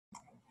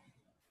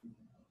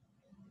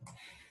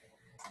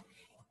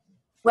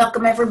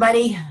Welcome,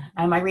 everybody.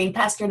 I'm Irene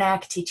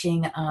Pasternak,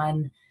 teaching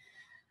on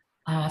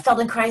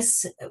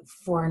Feldenkrais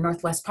for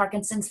Northwest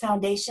Parkinson's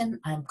Foundation.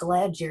 I'm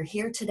glad you're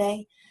here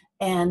today.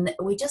 And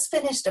we just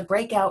finished a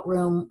breakout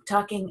room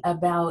talking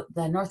about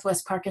the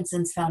Northwest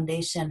Parkinson's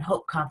Foundation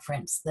Hope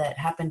Conference that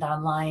happened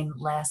online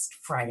last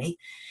Friday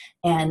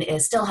and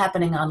is still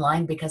happening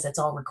online because it's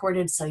all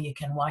recorded so you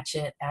can watch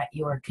it at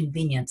your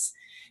convenience.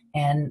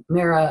 And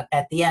Mira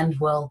at the end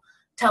will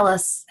tell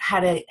us how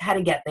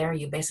to get there.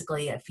 You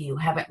basically, if you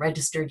haven't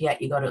registered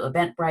yet, you go to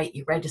Eventbrite,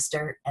 you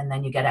register, and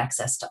then you get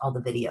access to all the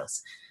videos.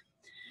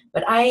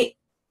 But I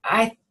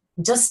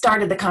just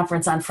started the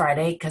conference on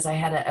Friday because I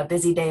had a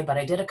busy day, but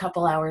I did a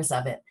couple hours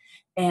of it.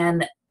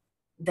 And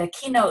the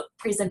keynote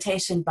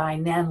presentation by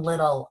Nan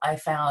Little I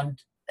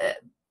found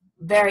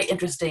very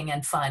interesting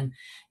and fun.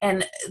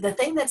 And the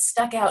thing that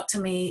stuck out to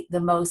me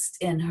the most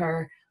in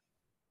her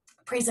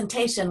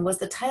presentation was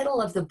the title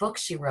of the book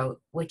she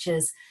wrote, which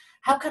is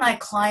How Can I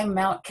Climb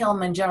Mount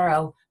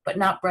Kilimanjaro But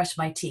Not Brush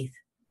My Teeth?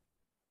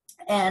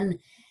 And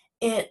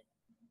it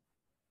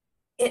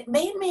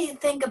made me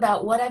think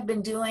about what I've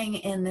been doing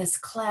in this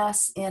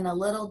class in a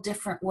little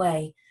different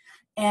way.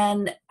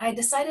 And I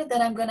decided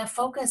that I'm going to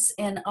focus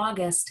in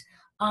August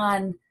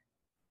on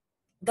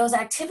those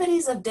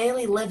activities of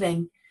daily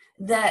living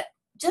that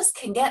just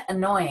can get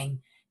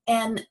annoying.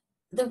 And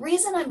the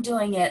reason I'm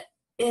doing it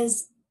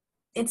is,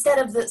 instead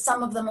of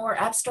some of the more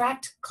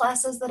abstract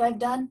classes that I've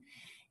done,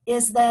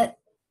 is that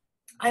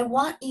I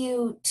want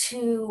you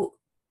to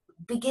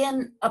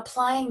begin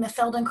applying the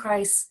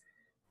Feldenkrais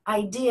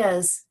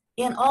ideas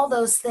in all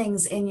those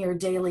things in your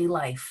daily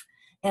life.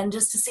 And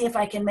just to see if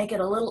I can make it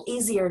a little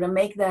easier to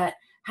make that,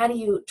 how do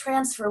you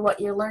transfer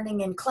what you're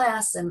learning in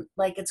class? And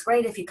like, it's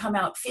great if you come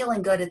out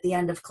feeling good at the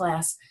end of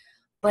class,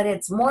 but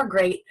it's more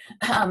great.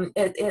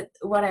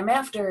 What I'm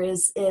after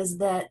is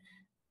that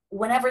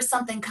whenever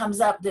something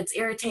comes up that's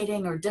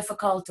irritating or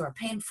difficult or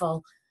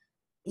painful,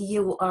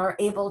 you are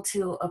able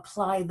to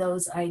apply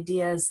those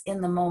ideas in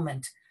the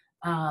moment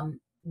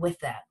with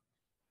that.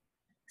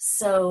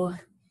 So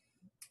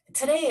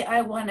today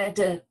I wanted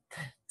to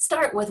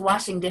start with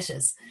washing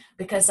dishes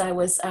because I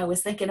was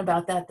thinking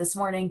about that this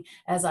morning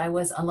as I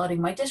was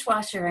unloading my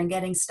dishwasher and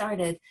getting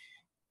started.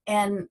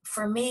 And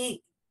for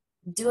me,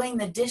 doing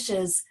the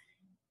dishes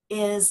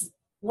is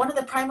one of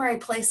the primary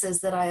places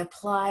that I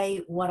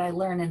apply what I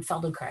learn in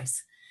Feldenkrais.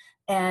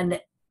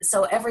 And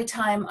so every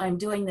time I'm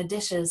doing the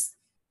dishes,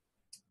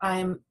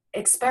 I'm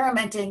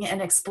experimenting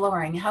and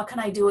exploring. How can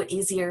I do it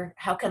easier?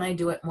 How can I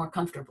do it more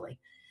comfortably?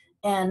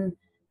 And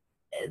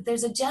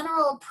there's a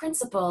general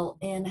principle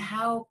in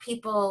how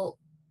people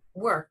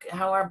work,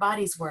 how our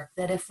bodies work,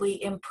 that if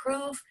we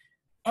improve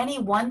any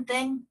one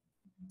thing,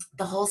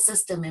 the whole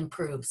system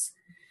improves.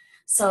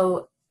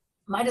 So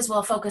might as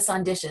well focus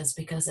on dishes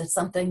because it's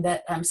something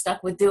that I'm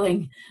stuck with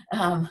doing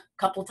a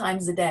couple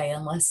times a day,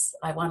 unless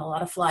I want a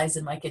lot of flies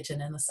in my kitchen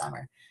in the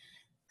summer.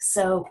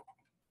 So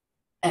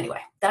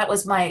anyway, that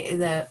was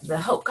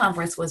the Hope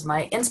Conference was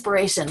my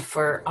inspiration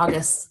for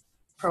August's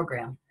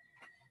program.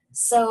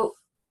 So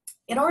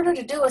in order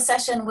to do a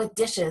session with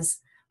dishes,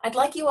 I'd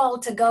like you all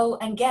to go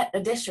and get a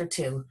dish or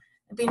two.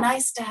 It'd be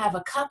nice to have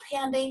a cup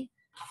handy,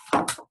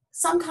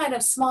 some kind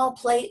of small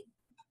plate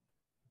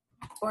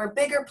or a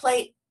bigger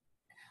plate.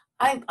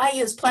 I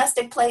use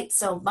plastic plates,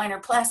 so mine are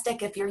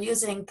plastic. If you're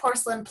using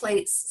porcelain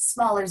plates,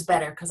 smaller is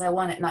better because I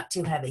want it not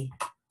too heavy.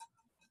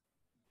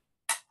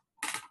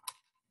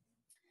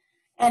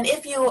 And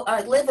if you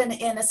live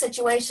in a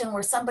situation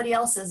where somebody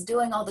else is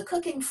doing all the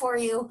cooking for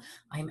you,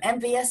 I'm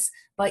envious,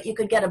 but you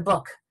could get a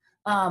book.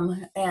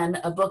 And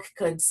a book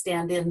could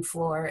stand in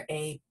for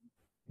a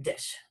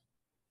dish.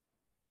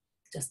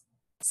 Just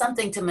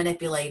something to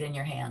manipulate in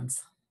your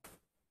hands.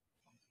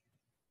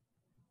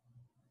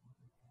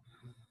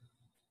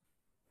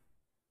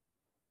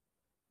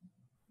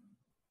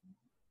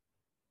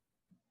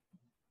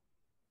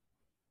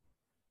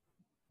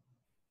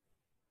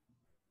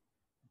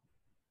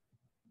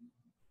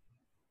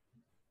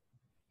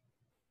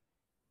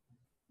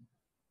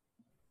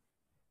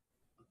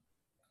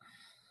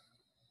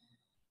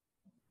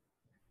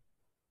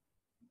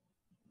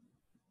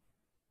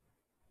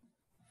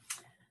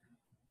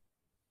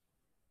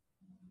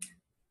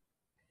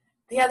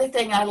 The other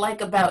thing I like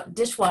about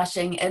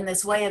dishwashing and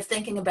this way of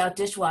thinking about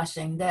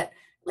dishwashing, that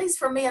at least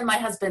for me and my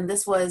husband,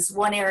 this was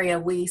one area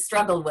we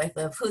struggled with,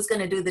 of who's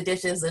going to do the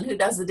dishes and who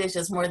does the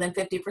dishes more than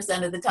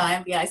 50% of the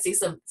time. Yeah, I see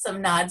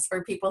some nods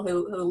for people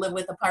who live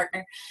with a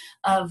partner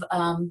of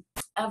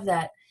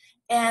that.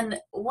 And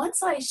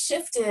once I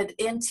shifted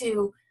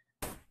into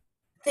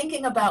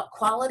thinking about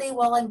quality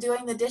while I'm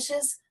doing the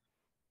dishes,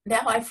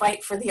 now I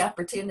fight for the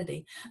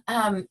opportunity.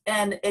 And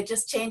it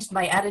just changed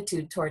my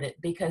attitude toward it,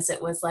 because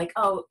it was like,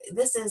 oh,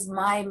 this is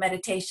my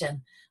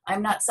meditation.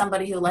 I'm not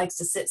somebody who likes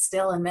to sit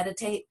still and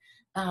meditate.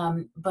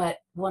 But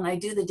when I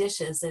do the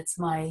dishes, it's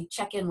my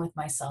check-in with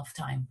myself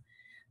time.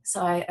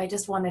 So I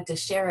just wanted to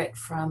share it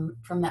from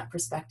that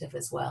perspective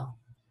as well.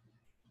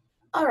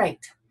 All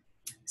right.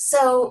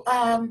 So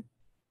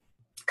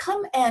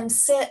come and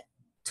sit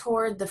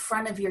toward the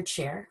front of your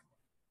chair.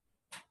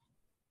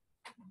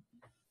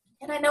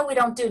 And I know we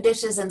don't do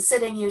dishes in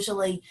sitting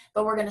usually,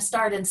 but we're going to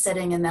start in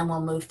sitting and then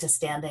we'll move to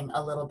standing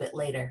a little bit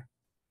later.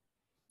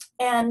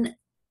 And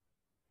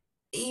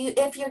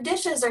if your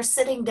dishes are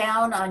sitting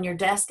down on your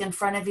desk in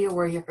front of you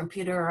where your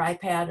computer or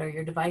iPad or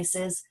your device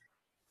is,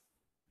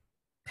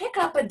 pick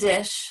up a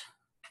dish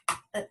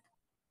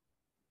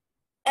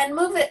and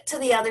move it to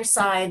the other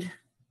side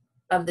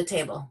of the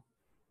table.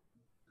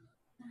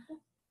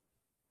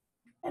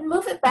 And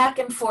move it back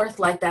and forth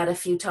like that a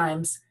few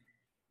times.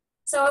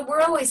 So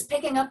we're always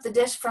picking up the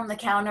dish from the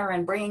counter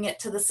and bringing it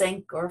to the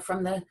sink, or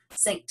from the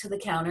sink to the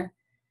counter.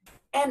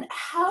 And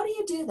how do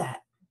you do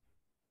that?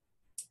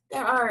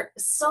 There are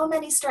so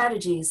many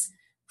strategies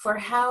for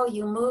how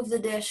you move the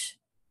dish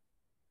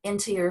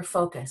into your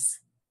focus.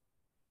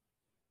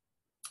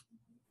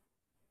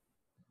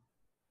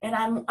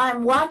 And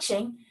I'm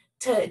watching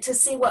to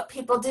see what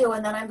people do,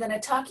 and then I'm going to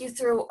talk you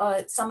through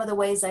some of the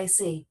ways I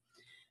see.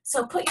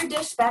 So put your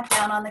dish back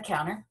down on the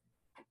counter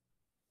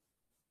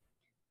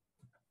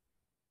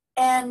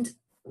and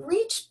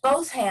reach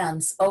both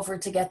hands over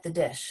to get the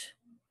dish.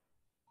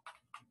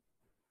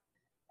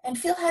 And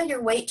feel how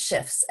your weight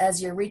shifts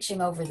as you're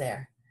reaching over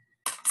there.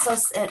 So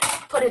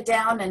put it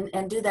down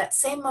and do that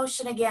same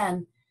motion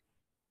again.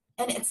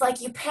 And it's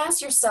like you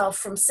pass yourself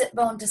from sit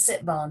bone to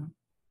sit bone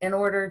in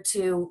order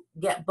to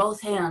get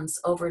both hands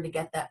over to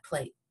get that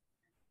plate.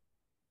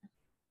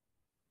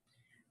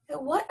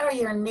 What are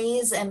your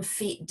knees and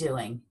feet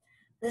doing?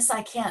 This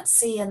I can't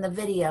see in the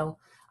video.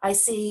 I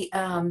see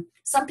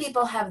some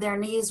people have their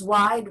knees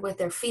wide with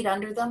their feet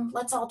under them.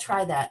 Let's all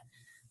try that.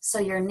 So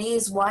your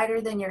knees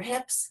wider than your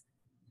hips,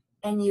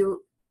 and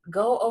you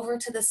go over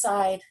to the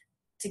side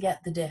to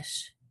get the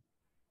dish.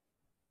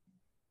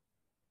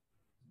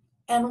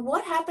 And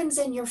what happens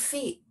in your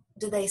feet?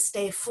 Do they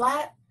stay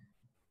flat?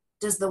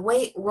 Does the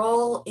weight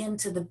roll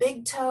into the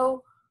big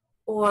toe,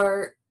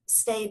 or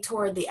stay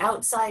toward the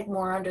outside,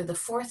 more under the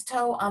fourth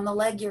toe on the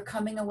leg you're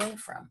coming away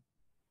from?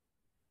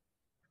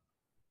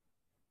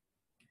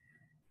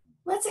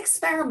 Let's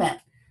experiment.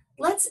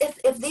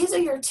 If these are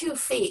your 2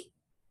 feet,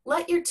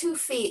 let your 2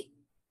 feet,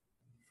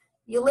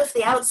 you lift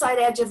the outside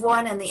edge of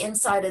one and the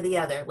inside of the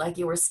other, like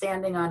you were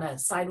standing on a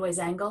sideways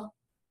angle.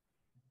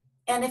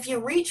 And if you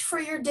reach for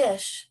your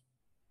dish,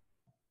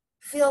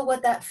 feel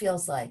what that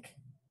feels like.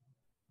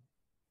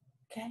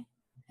 Okay,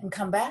 and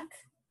come back.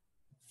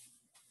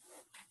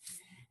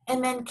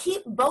 And then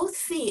keep both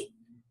feet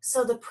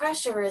so the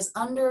pressure is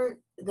under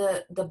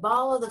the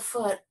ball of the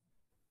foot,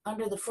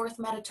 under the fourth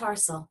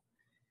metatarsal,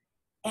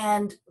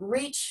 and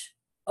reach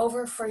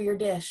over for your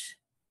dish.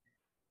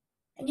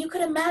 And you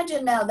could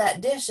imagine now that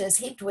dish is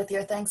heaped with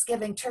your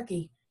Thanksgiving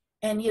turkey,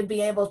 and you'd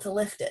be able to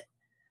lift it,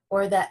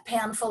 or that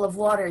pan full of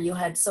water you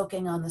had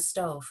soaking on the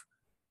stove.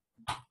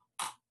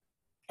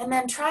 And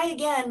then try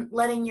again,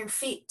 letting your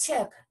feet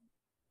tip.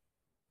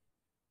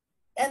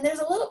 And there's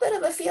a little bit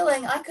of a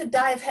feeling I could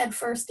dive head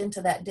first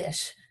into that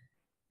dish.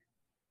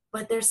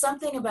 But there's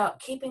something about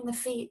keeping the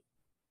feet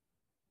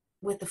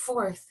with the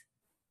fourth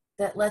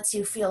that lets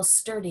you feel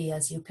sturdy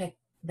as you pick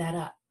that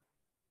up.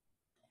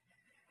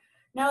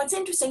 Now it's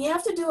interesting, you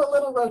have to do a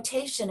little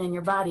rotation in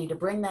your body to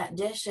bring that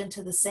dish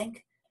into the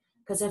sink,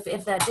 because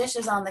if that dish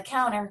is on the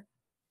counter,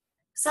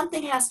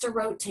 something has to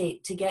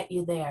rotate to get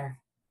you there.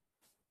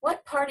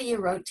 What part of you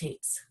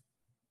rotates?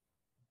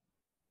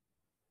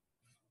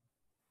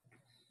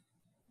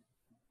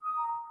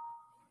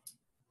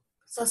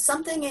 So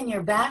something in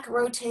your back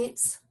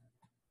rotates,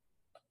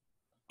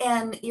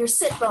 and your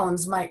sit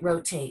bones might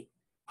rotate.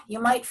 You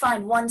might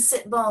find one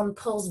sit bone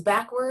pulls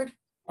backward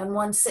and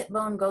one sit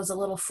bone goes a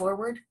little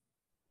forward.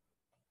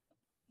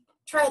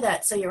 Try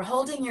that. So you're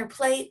holding your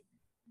plate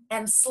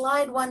and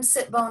slide one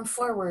sit bone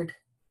forward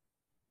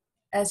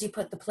as you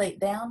put the plate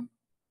down,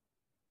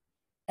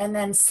 and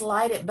then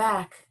slide it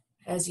back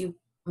as you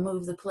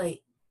move the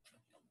plate.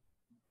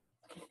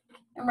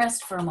 And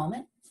rest for a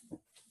moment.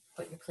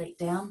 Put your plate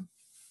down.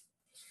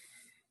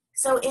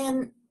 So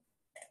in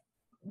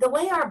the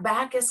way our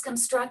back is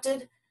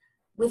constructed,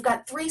 we've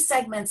got 3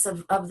 segments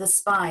of the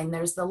spine.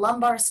 There's the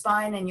lumbar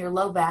spine in your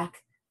low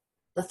back,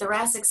 the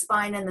thoracic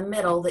spine in the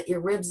middle that your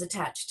ribs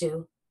attach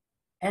to,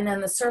 and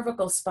then the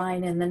cervical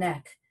spine in the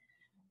neck.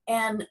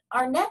 And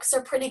our necks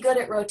are pretty good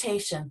at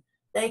rotation.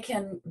 They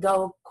can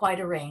go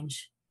quite a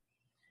range.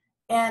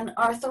 And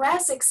our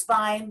thoracic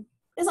spine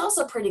is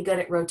also pretty good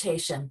at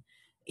rotation.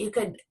 You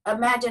could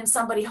imagine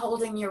somebody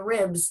holding your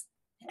ribs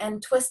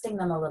and twisting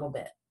them a little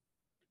bit.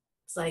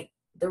 It's like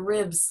the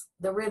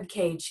rib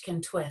cage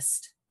can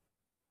twist.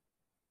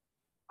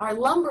 Our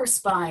lumbar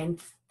spine,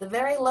 the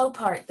very low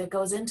part that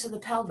goes into the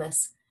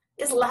pelvis,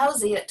 is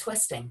lousy at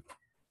twisting.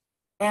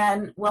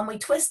 And when we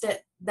twist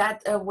it,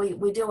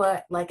 we do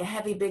a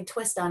heavy big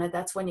twist on it.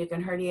 That's when you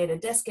can herniate a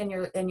disc in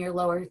your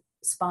lower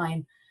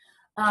spine.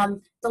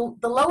 The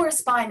lower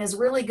spine is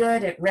really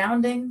good at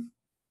rounding,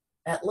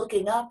 at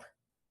looking up,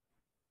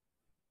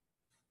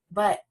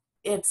 but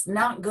it's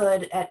not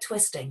good at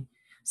twisting.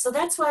 So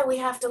that's why we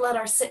have to let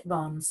our sit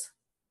bones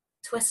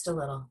twist a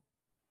little.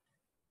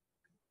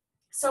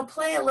 So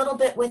play a little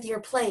bit with your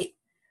plate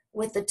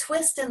with the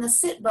twist in the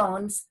sit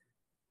bones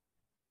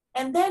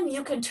And then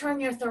you can turn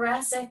your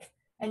thoracic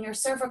and your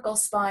cervical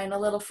spine a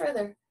little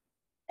further.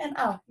 And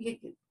you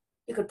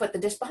could put the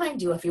dish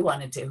behind you if you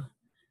wanted to.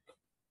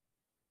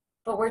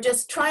 But we're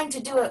just trying to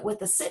do it with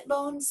the sit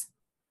bones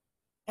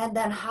and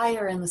then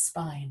higher in the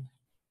spine.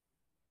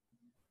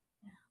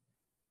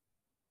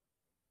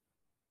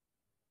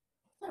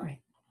 All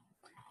right,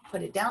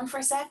 put it down for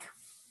a sec.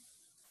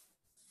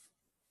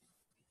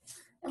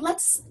 And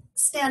let's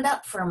stand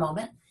up for a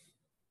moment.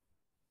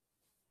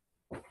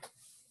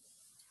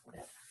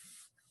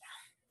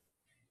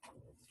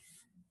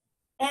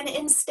 And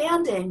in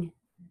standing,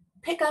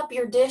 pick up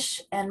your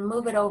dish and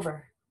move it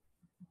over.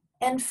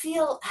 And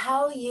feel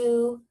how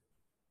your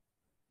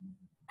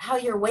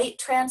weight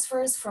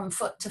transfers from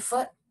foot to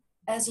foot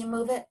as you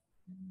move it.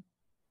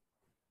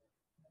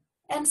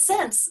 And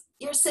sense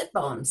your sit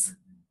bones.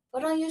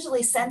 We don't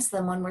usually sense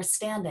them when we're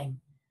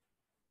standing.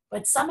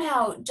 But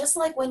somehow, just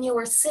like when you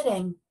were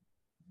sitting,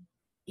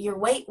 your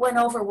weight went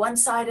over one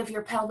side of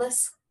your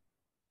pelvis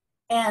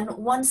and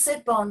one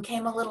sit bone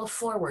came a little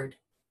forward.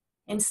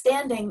 In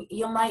standing,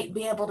 you might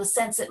be able to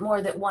sense it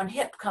more that one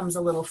hip comes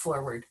a little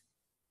forward.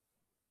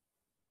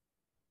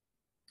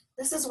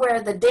 This is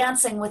where the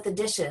dancing with the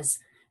dishes,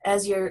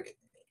 as you're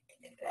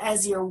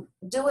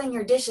doing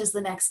your dishes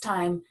the next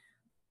time,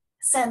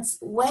 sense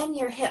when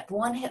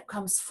one hip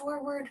comes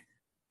forward,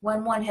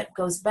 when one hip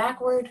goes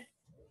backward,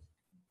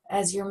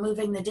 as you're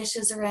moving the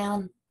dishes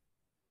around.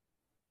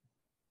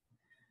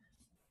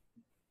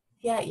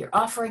 Yeah, you're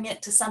offering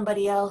it to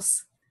somebody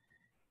else.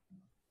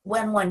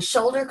 When one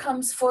shoulder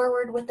comes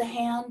forward with the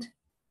hand.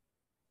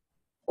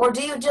 Or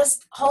do you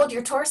just hold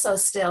your torso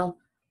still?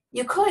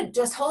 You could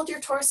just hold your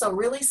torso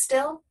really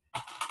still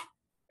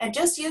and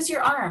just use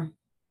your arm.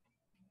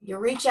 You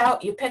reach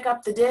out, you pick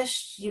up the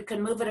dish, you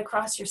can move it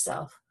across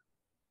yourself.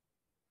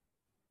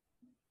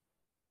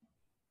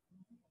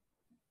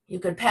 You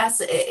could pass,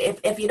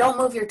 if you don't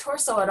move your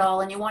torso at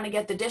all and you want to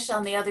get the dish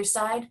on the other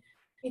side,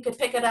 you could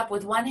pick it up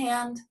with one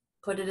hand,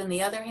 put it in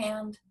the other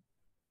hand,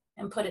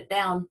 and put it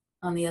down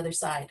on the other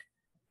side.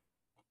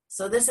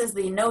 So this is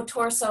the no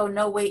torso,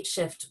 no weight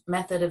shift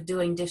method of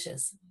doing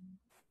dishes.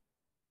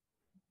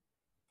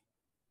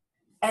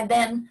 And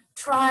then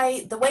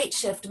try the weight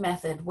shift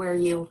method where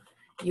you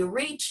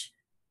reach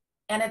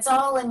and it's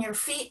all in your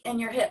feet and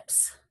your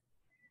hips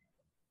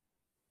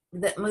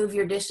that move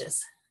your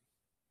dishes.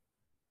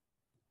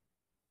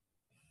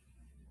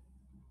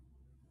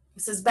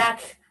 This is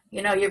back,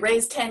 you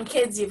raised 10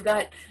 kids, you've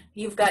got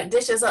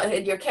dishes,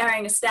 you're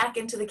carrying a stack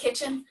into the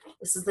kitchen.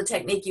 This is the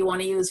technique you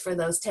want to use for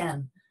those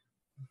 10.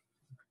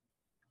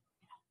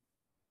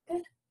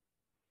 Good.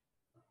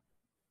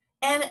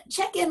 And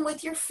check in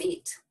with your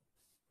feet.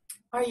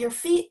 Are your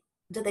feet,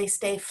 do they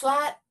stay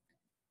flat?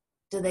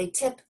 Do they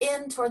tip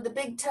in toward the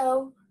big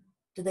toe?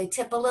 Do they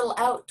tip a little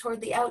out toward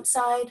the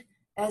outside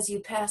as you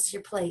pass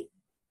your plate?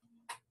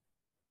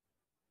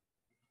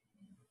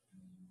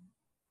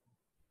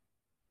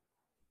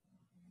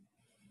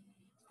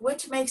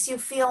 Which makes you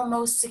feel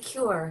most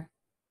secure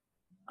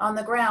on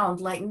the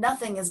ground, like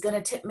nothing is going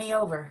to tip me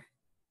over?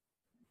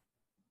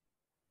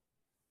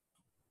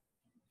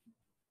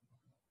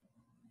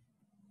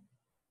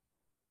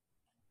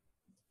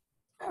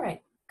 All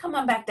right, come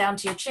on back down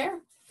to your chair.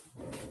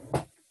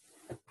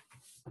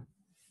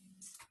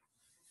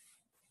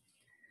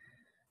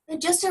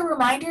 And just a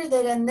reminder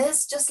that in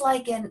this, just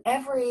like in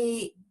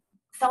every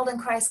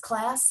Feldenkrais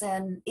class,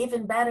 and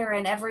even better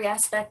in every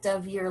aspect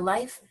of your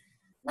life,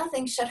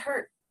 nothing should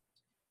hurt.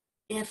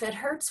 If it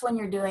hurts when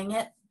you're doing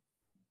it,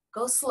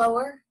 go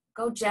slower,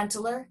 go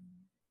gentler.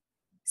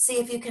 See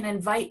if you can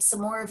invite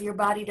some more of your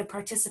body to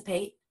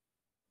participate.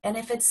 And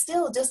if it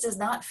still just is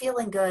not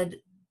feeling good,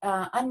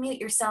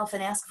 unmute yourself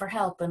and ask for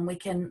help, and we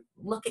can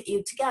look at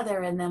you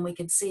together, and then we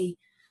can see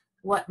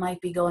what might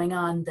be going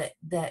on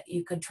that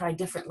you could try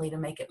differently to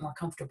make it more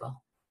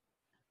comfortable.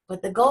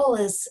 But the goal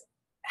is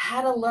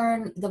how to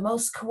learn the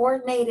most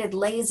coordinated,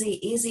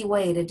 lazy, easy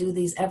way to do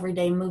these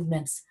everyday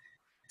movements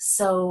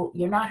so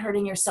you're not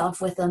hurting yourself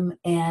with them,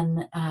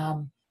 and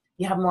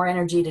you have more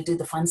energy to do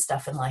the fun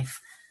stuff in life,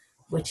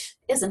 which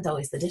isn't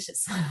always the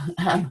dishes.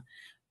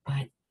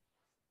 But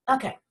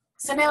okay,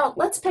 so now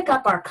let's pick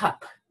up our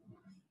cup,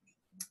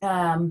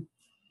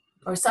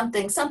 or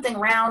something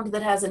round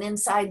that has an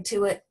inside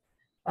to it.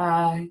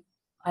 I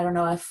don't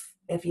know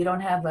if you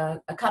don't have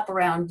a cup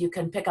around, you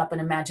can pick up an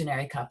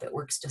imaginary cup. It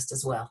works just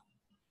as well.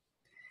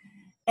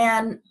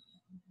 And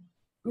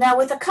now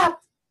with a cup,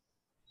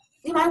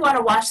 you might want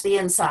to wash the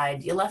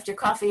inside. You left your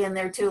coffee in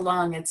there too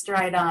long, it's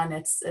dried on,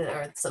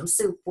 or some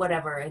soup,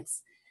 whatever.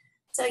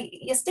 So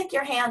you stick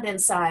your hand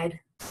inside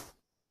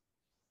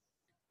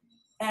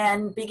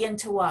and begin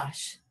to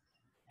wash.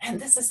 And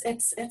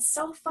it's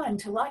so fun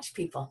to watch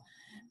people,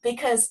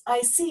 because I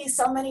see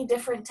so many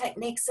different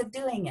techniques of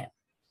doing it.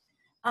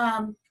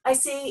 I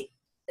see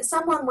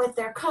someone with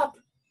their cup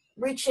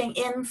reaching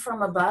in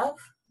from above.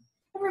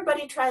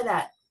 Everybody try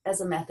that as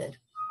a method.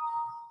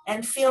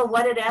 And feel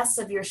what it asks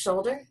of your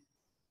shoulder.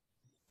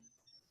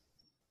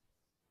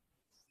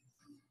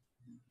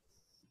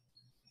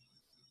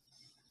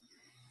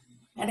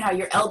 and how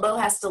your elbow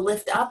has to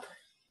lift up.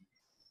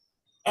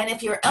 And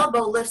if your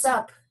elbow lifts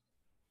up,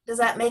 does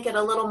that make it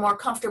a little more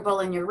comfortable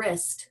in your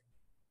wrist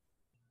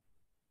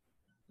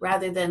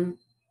rather than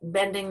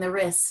bending the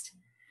wrist?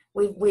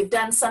 We've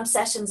done some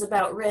sessions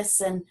about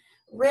wrists, and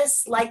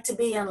wrists like to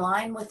be in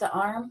line with the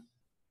arm.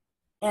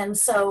 And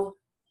so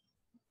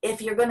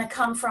if you're going to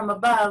come from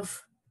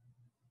above,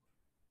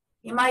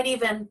 you might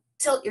even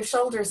tilt your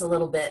shoulders a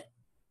little bit.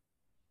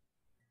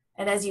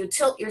 And as you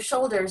tilt your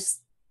shoulders,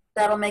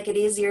 that'll make it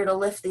easier to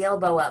lift the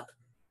elbow up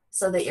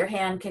so that your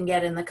hand can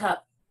get in the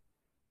cup.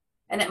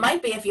 And it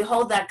might be if you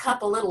hold that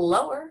cup a little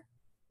lower,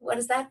 what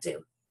does that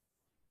do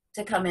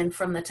to come in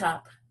from the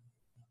top?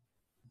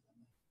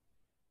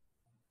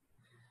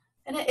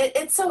 And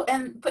it's so,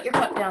 and put your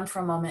cup down for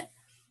a moment.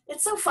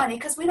 It's so funny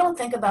because we don't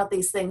think about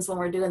these things when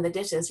we're doing the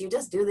dishes. You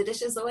just do the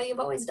dishes the way you've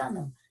always done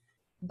them.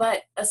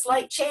 But a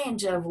slight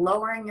change of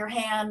lowering your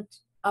hand,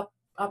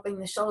 upping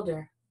the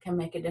shoulder can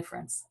make a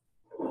difference.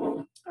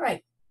 All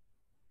right.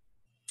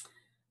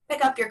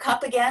 Pick up your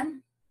cup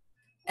again,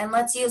 and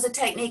let's use a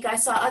technique I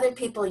saw other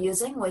people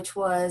using, which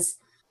was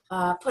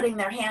putting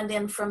their hand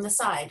in from the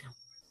side.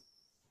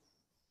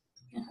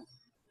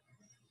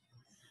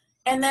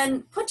 And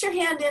then put your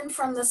hand in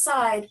from the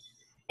side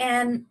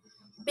and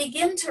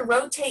begin to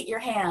rotate your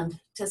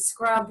hand to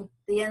scrub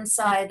the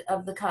inside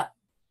of the cup.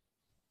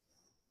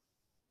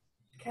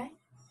 Okay?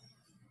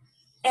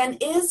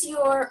 And is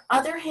your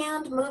other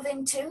hand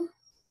moving too?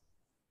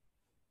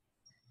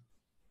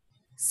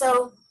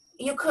 So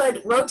you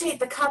could rotate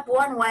the cup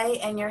one way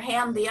and your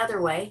hand the other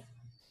way.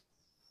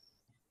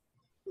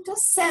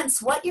 Just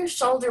sense what your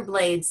shoulder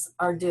blades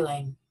are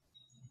doing.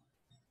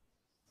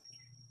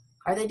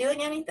 Are they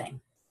doing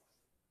anything?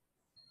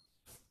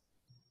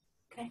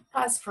 Okay,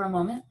 pause for a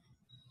moment.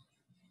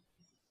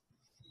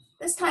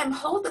 This time,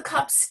 hold the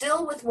cup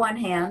still with one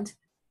hand.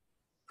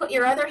 Put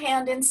your other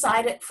hand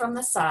inside it from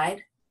the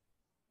side.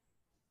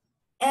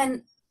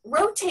 And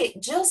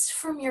rotate just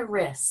from your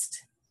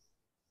wrist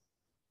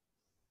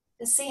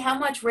to see how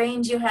much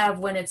range you have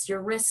when it's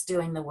your wrist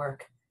doing the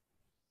work.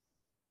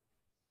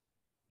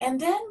 And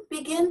then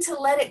begin to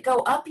let it go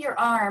up your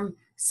arm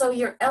so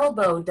your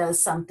elbow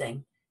does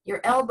something.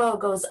 Your elbow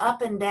goes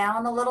up and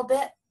down a little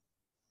bit.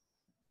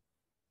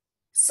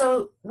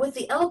 So with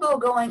the elbow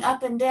going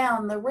up and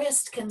down, the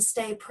wrist can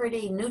stay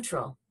pretty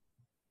neutral.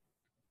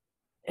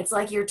 It's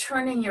like you're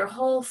turning your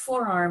whole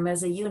forearm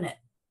as a unit.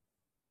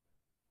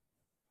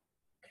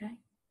 Okay?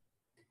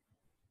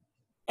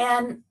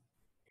 And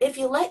if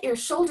you let your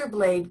shoulder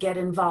blade get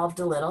involved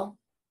a little,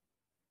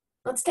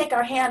 let's take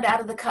our hand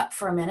out of the cup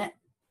for a minute.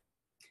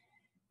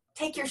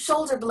 Take your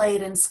shoulder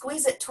blade and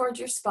squeeze it toward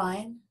your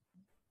spine,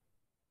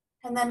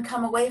 and then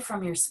come away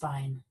from your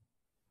spine.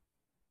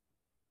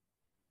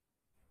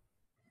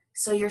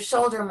 So your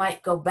shoulder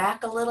might go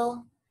back a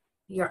little,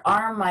 your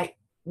arm might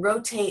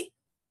rotate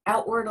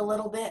outward a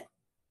little bit,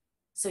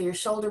 so your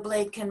shoulder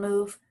blade can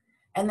move.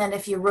 And then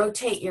if you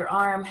rotate your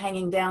arm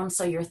hanging down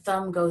so your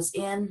thumb goes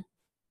in.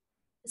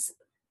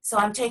 So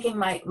I'm taking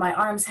my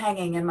arms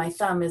hanging and my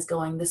thumb is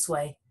going this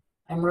way.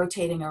 I'm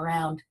rotating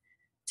around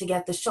to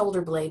get the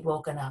shoulder blade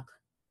woken up.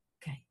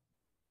 Okay.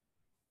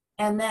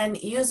 And then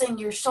using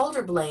your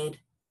shoulder blade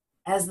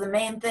as the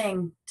main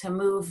thing to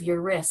move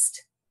your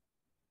wrist.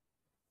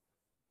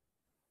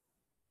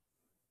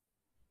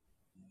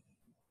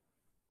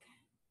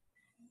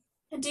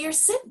 And do your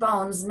sit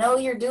bones know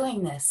you're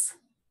doing this?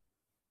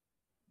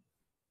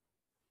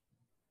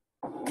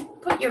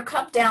 Put your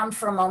cup down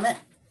for a moment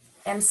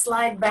and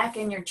slide back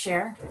in your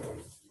chair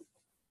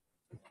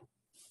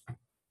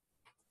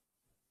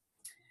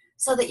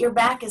so that your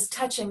back is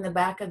touching the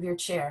back of your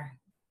chair.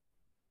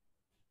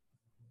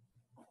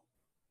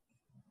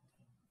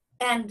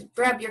 And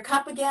grab your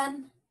cup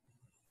again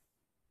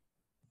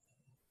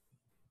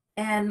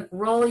and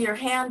roll your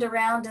hand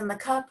around in the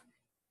cup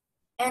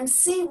and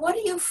see, what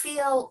do you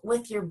feel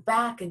with your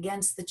back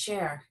against the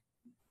chair?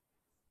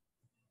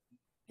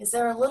 Is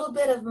there a little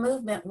bit of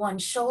movement, one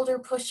shoulder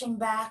pushing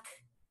back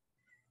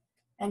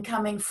and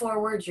coming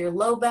forward? Your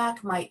low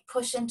back might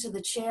push into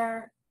the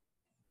chair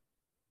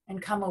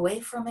and come away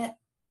from it.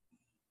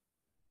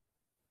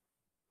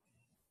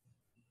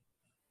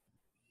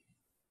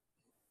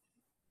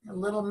 A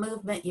little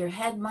movement, your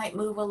head might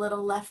move a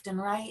little left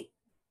and right.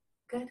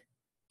 Good.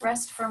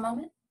 Rest for a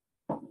moment.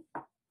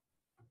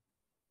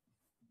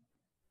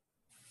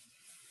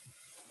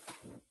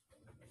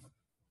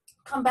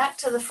 Come back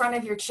to the front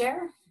of your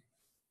chair.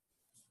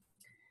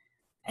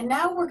 And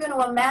now we're going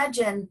to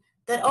imagine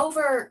that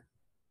over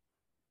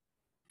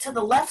to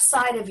the left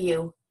side of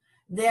you,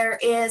 there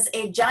is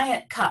a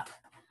giant cup.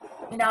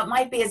 You know, it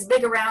might be as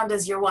big around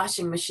as your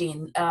washing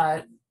machine,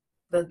 the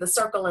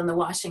circle in the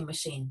washing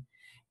machine.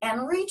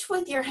 And reach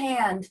with your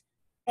hand,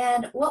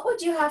 and what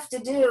would you have to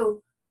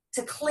do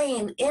to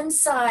clean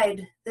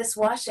inside this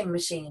washing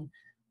machine?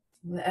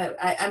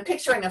 I'm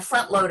picturing a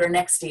front loader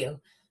next to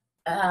you,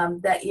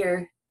 and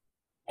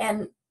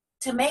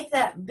to make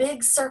that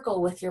big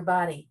circle with your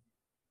body.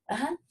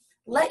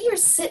 Let your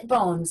sit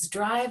bones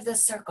drive the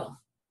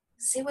circle.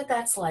 See what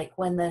that's like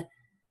when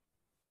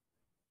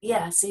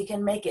Yeah, so you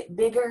can make it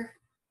bigger.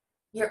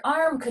 Your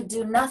arm could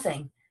do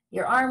nothing.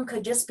 Your arm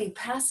could just be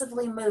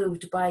passively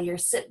moved by your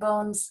sit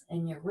bones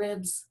and your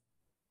ribs.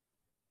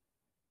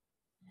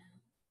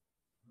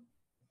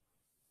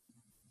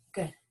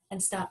 Good.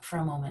 And stop for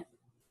a moment.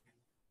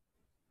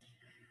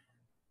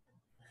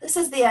 This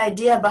is the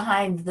idea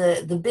behind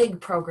the BIG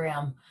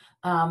program.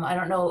 I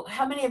don't know,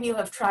 how many of you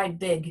have tried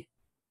BIG?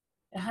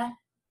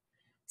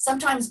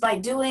 Sometimes by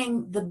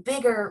doing the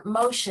bigger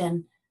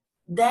motion,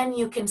 then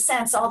you can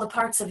sense all the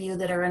parts of you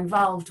that are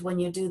involved when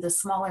you do the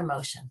smaller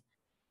motion.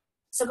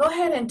 So go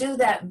ahead and do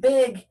that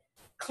big,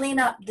 clean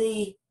up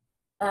the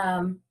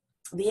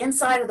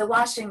inside of the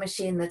washing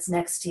machine that's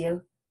next to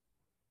you.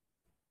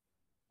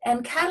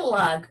 And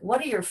catalog,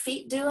 what are your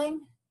feet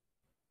doing?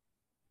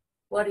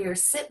 What are your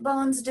sit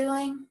bones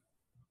doing?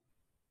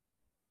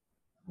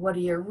 What are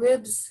your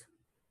ribs?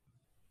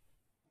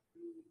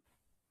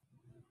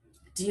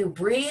 Do you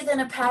breathe in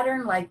a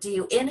pattern? Like, do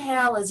you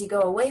inhale as you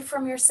go away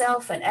from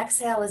yourself and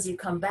exhale as you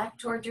come back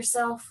toward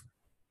yourself?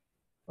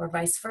 Or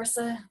vice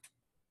versa?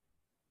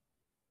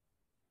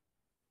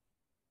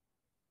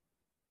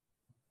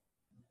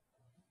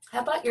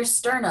 How about your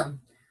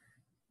sternum?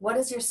 What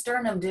does your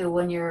sternum do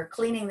when you're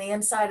cleaning the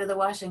inside of the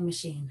washing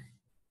machine?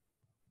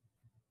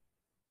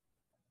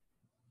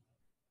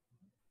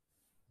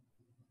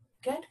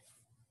 Good.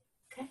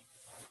 Okay.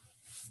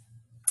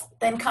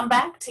 Then come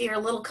back to your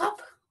little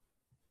cup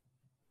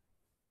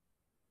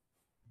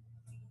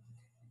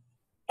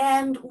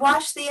and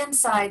wash the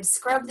inside,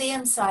 scrub the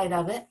inside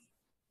of it,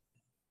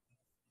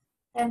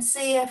 and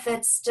see if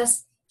it's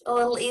just a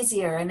little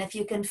easier, and if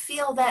you can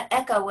feel that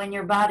echo in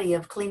your body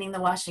of cleaning the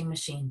washing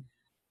machine,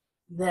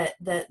 that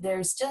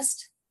there's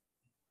just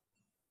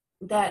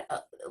that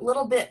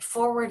little bit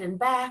forward and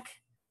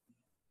back,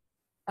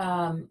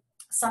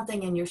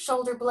 something in your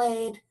shoulder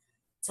blade,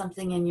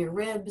 something in your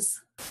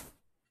ribs,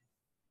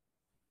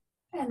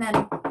 and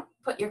then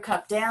put your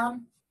cup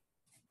down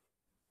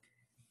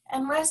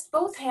and rest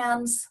both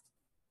hands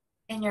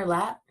in your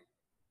lap.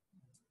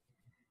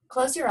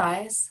 Close your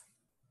eyes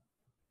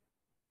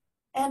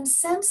and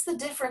sense the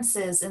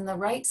differences in the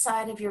right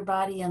side of your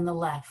body and the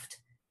left.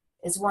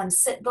 Is one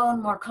sit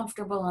bone more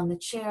comfortable on the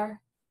chair?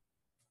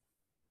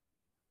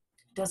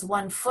 Does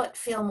one foot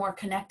feel more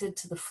connected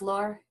to the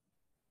floor?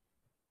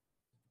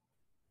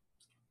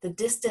 The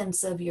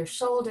distance of your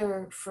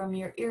shoulder from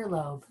your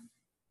earlobe,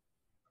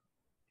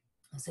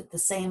 is it the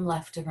same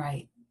left and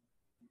right?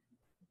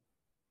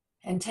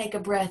 And take a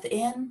breath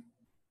in.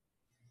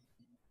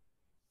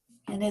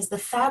 And as the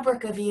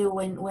fabric of you,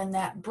 when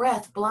that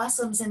breath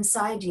blossoms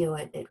inside you,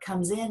 it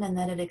comes in and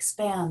then it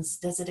expands.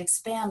 Does it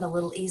expand a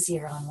little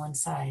easier on one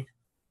side?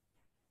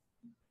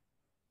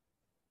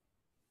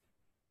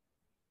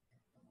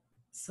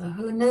 So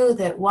who knew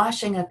that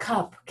washing a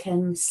cup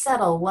can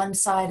settle one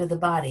side of the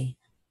body?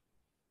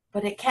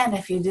 But it can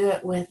if you do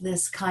it with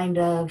this kind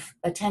of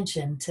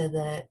attention to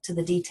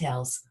the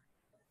details.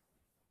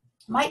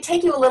 It might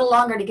take you a little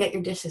longer to get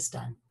your dishes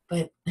done,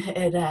 but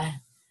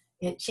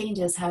it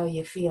changes how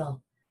you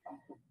feel.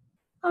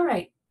 All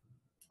right,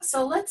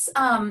 so let's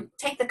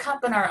take the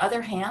cup in our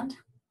other hand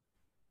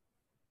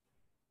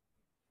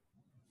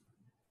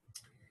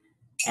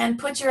and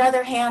put your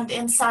other hand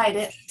inside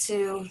it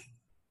to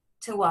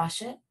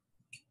wash it.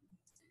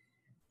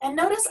 And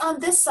notice on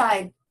this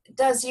side,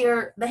 does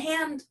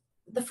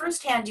the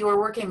first hand you were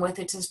working with,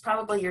 which is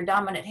probably your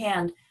dominant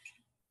hand,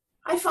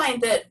 I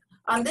find that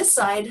on this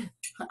side,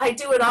 I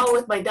do it all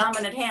with my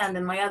dominant hand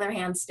and my other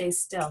hand stays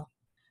still.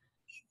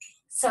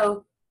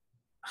 So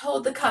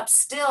hold the cup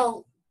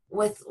still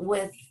with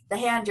the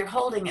hand you're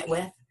holding it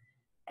with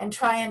and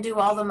try and do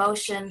all the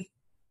motion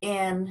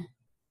in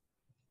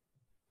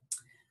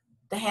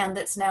the hand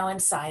that's now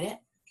inside it.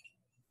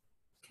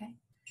 Okay.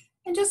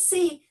 And just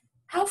see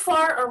how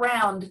far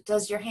around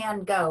does your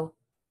hand go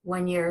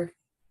when you're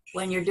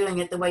doing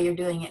it the way you're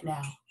doing it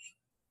now.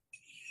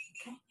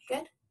 Okay,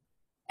 good.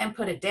 And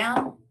put it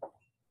down.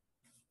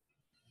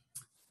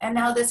 And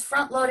now this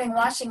front-loading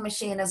washing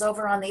machine is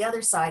over on the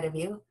other side of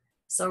you.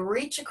 So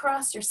reach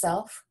across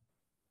yourself,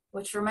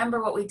 which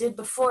remember what we did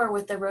before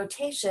with the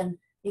rotation,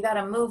 you got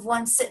to move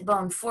one sit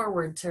bone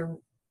forward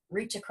to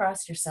reach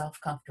across yourself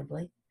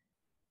comfortably.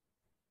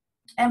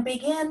 And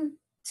begin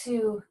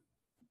to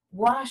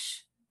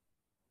wash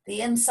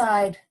the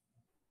inside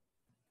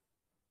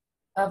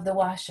of the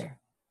washer.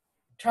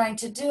 Trying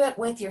to do it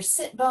with your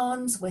sit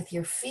bones, with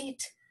your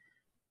feet,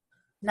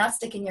 not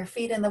sticking your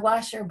feet in the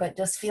washer, but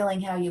just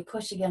feeling how you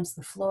push against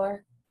the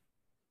floor,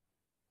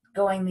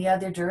 going the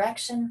other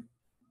direction.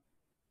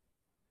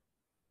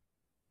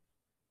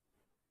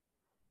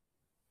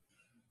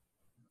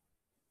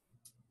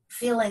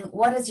 Feeling,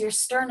 what does your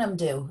sternum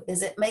do?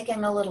 Is it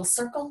making a little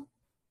circle?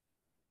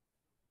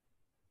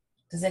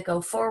 Does it go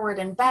forward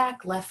and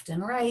back, left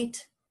and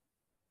right?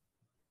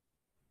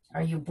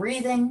 Are you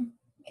breathing?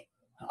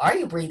 Are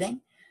you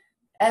breathing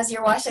as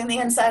you're washing the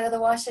inside of the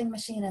washing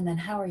machine? And then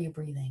how are you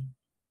breathing?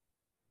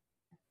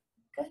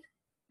 Good.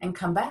 And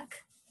come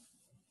back.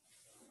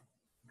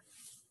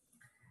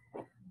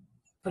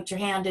 Put your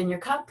hand in your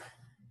cup.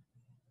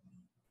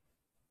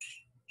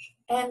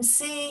 And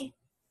see,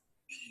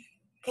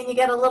 can you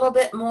get a little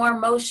bit more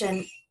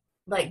motion,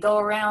 like go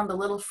around a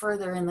little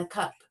further in the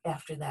cup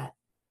after that?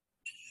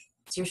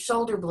 It's your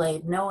shoulder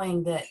blade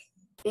knowing that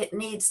it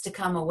needs to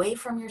come away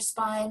from your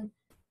spine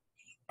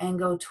and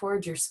go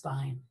toward your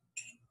spine.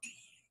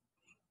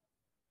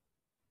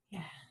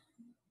 Yeah.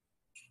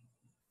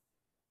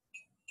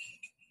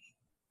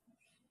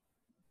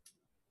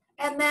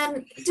 And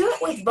then do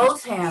it with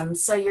both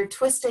hands so you're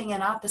twisting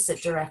in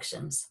opposite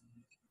directions.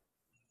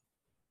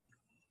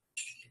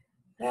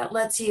 That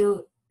lets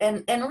you,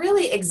 and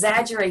really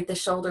exaggerate the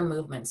shoulder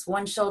movements.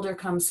 One shoulder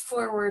comes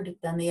forward,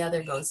 then the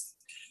other goes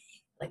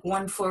like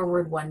one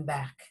forward, one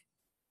back.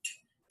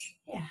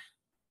 Yeah.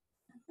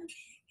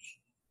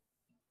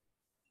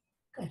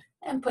 Good.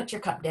 And put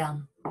your cup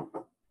down.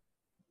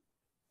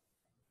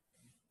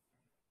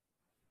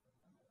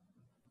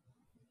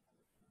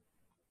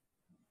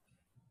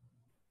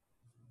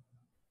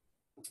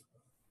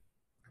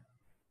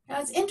 Now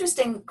it's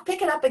interesting,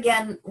 pick it up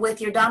again with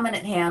your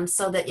dominant hand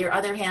so that your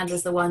other hand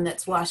is the one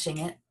that's washing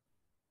it.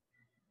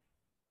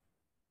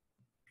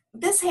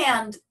 This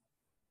hand,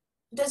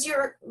 does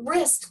your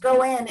wrist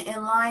go in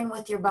line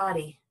with your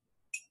body?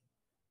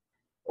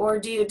 Or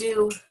do you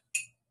do,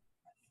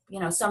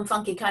 some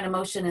funky kind of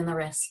motion in the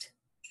wrist?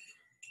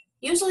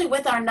 Usually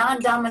with our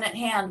non-dominant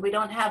hand, we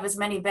don't have as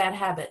many bad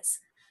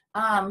habits.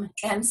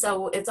 And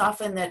so it's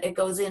often that it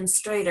goes in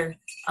straighter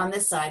on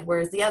this side,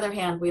 whereas the other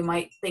hand, we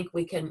might think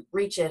we can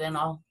reach it in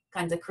all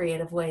kinds of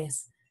creative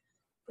ways.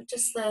 But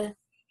just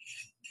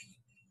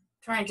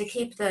trying to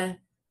keep the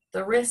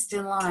wrist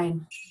in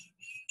line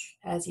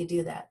as you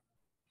do that.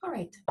 All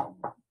right.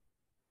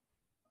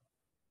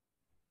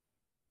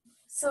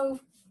 So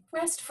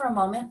rest for a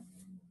moment.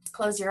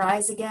 Close your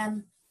eyes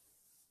again.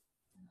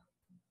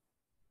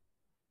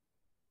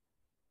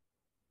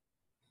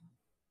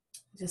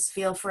 Just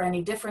feel for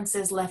any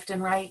differences left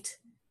and right,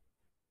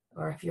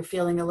 or if you're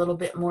feeling a little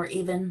bit more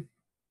even.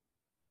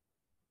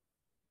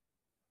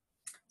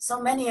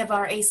 So many of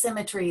our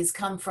asymmetries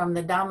come from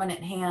the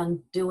dominant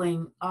hand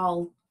doing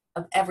all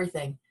of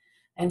everything.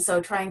 And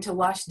so trying to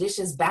wash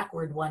dishes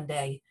backward one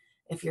day,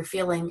 if you're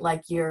feeling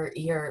like your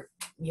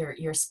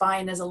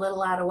spine is a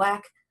little out of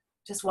whack,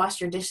 just wash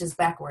your dishes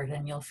backward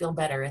and you'll feel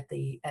better at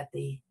the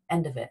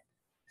end of it.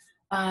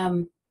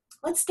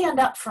 Let's stand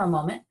up for a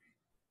moment.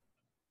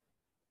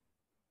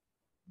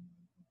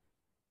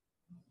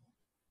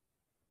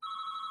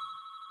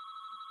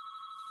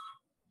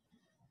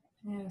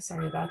 Yeah,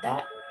 sorry about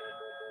that.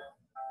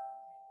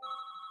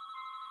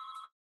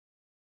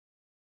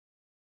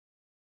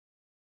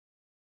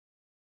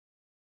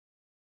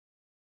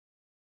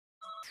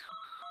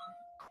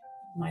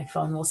 My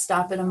phone will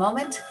stop in a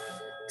moment.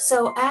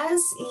 So as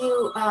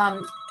you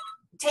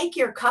take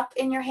your cup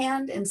in your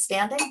hand and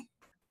standing,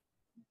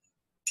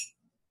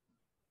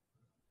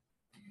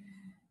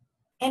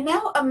 and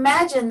now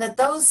imagine that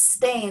those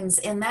stains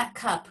in that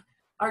cup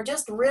are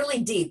just really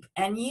deep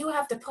and you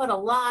have to put a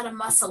lot of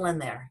muscle in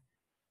there.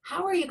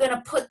 How are you going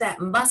to put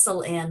that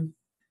muscle in?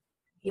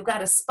 You've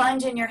got a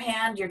sponge in your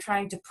hand. You're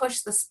trying to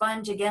push the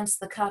sponge against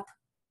the cup.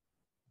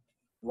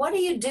 What do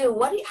you do?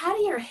 How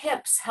do your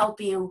hips help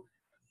you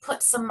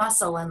put some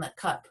muscle in the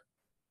cup?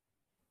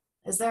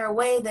 Is there a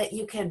way that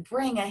you can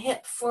bring a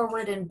hip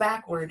forward and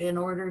backward in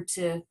order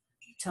to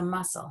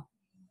muscle?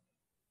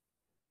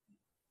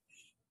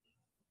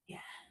 Yeah.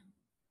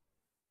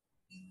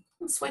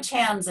 And switch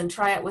hands and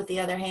try it with the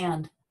other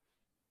hand.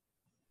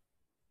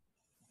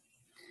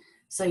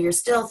 So you're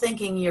still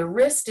thinking your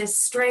wrist is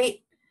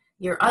straight.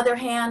 Your other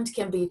hand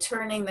can be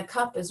turning the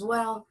cup as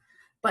well,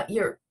 but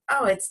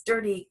it's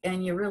dirty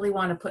and you really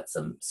want to put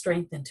some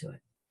strength into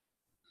it.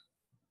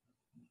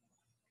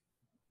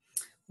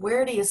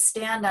 Where do you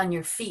stand on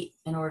your feet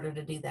in order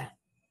to do that?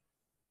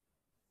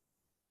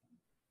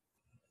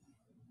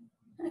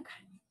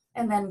 Okay.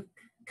 And then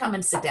come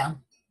and sit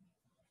down.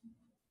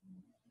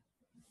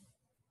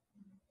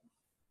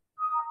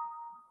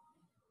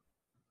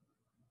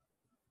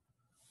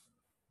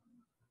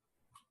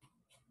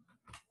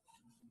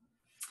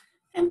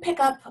 And pick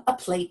up a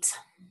plate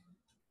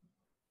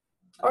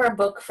or a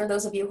book for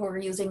those of you who are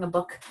using a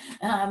book.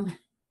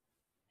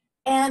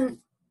 And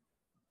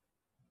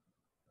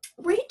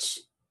reach,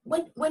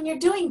 when you're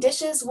doing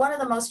dishes, one of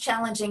the most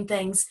challenging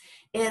things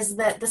is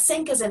that the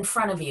sink is in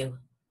front of you,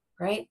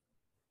 right?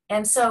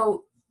 And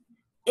so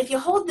if you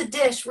hold the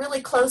dish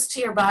really close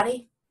to your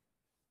body,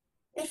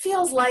 it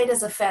feels light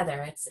as a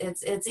feather.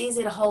 It's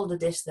easy to hold the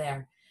dish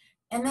there.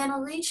 And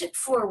then reach it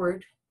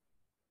forward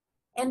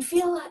and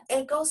feel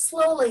it go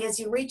slowly as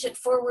you reach it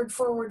forward,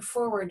 forward,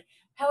 forward,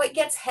 how it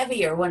gets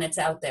heavier when it's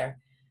out there.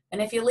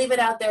 And if you leave it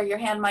out there, your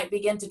hand might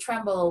begin to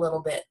tremble a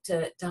little bit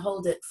to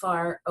hold it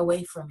far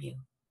away from you.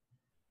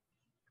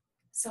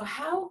 So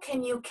how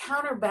can you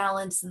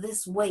counterbalance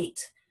this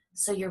weight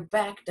so your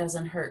back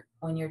doesn't hurt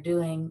when you're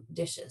doing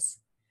dishes?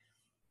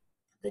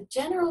 The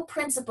general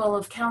principle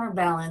of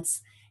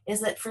counterbalance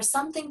is that for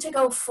something to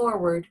go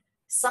forward,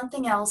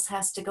 something else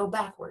has to go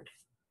backward.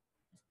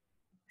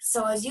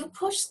 So as you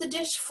push the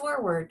dish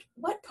forward,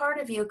 what part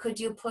of you could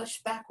you push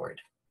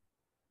backward?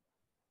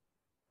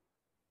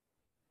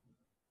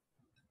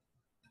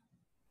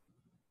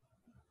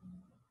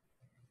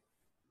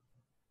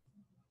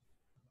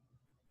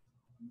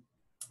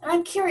 And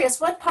I'm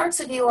curious, what parts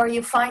of you are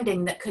you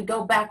finding that could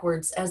go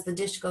backwards as the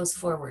dish goes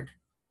forward?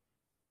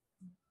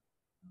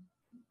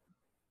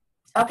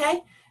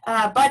 Okay,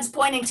 Bud's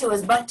pointing to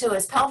his butt, to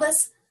his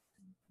pelvis.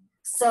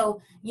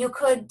 So you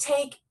could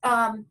take,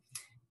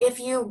 if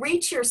you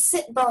reach your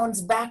sit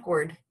bones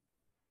backward,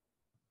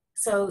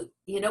 so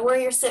you know where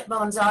your sit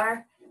bones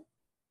are.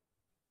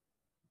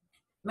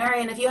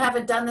 Marion, if you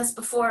haven't done this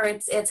before,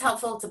 it's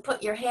helpful to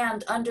put your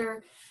hand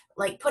under,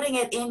 like putting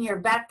it in your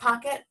back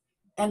pocket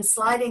and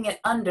sliding it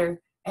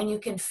under, and you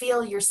can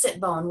feel your sit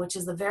bone, which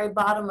is the very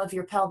bottom of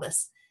your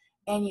pelvis.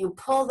 And you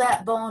pull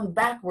that bone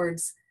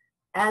backwards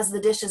as the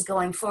dish is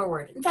going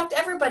forward. In fact,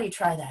 everybody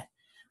try that.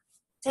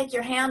 Take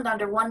your hand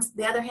under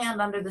the other hand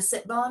under the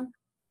sit bone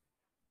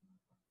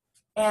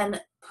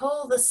and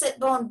pull the sit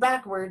bone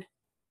backward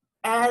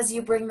as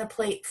you bring the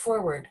plate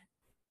forward.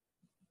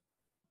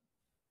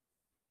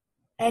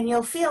 And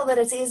you'll feel that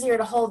it's easier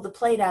to hold the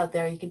plate out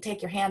there. You can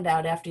take your hand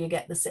out after you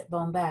get the sit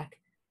bone back.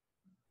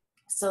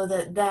 So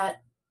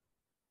that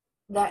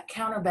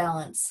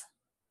counterbalance.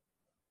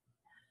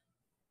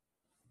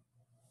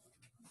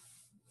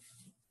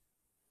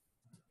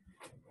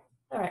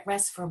 All right,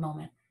 rest for a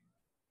moment.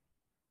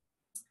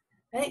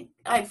 I think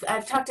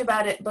I've talked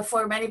about it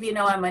before. Many of you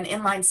know I'm an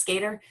inline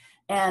skater,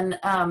 and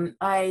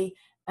I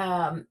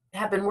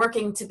have been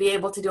working to be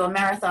able to do a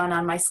marathon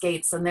on my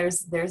skates. And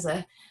there's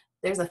a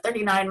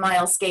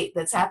 39-mile skate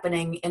that's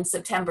happening in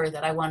September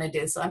that I want to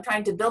do. So I'm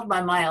trying to build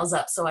my miles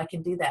up so I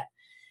can do that.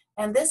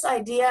 And this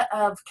idea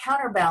of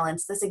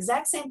counterbalance, this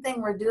exact same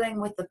thing we're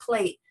doing with the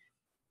plate,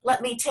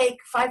 let me take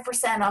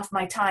 5% off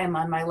my time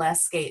on my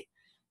last skate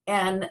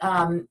and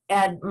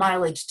add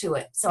mileage to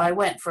it. So I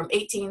went from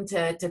 18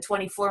 to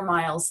 24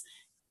 miles,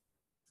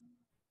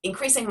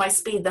 increasing my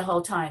speed the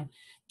whole time.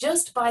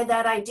 Just by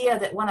that idea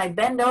that when I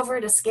bend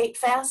over to skate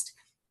fast,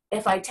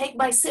 if I take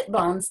my sit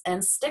bones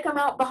and stick them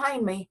out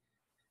behind me,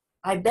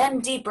 I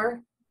bend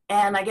deeper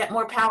and I get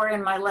more power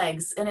in my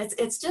legs. And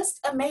it's just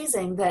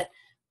amazing that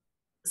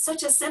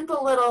such a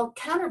simple little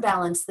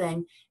counterbalance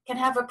thing can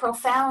have a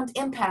profound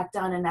impact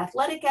on an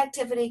athletic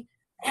activity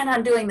and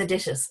on doing the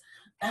dishes.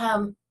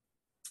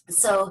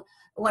 So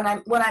when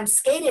I'm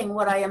skating,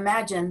 what I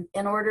imagine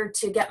in order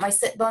to get my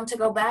sit bone to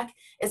go back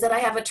is that I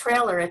have a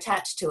trailer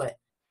attached to it.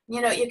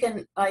 You know, you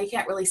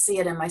can't really see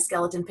it in my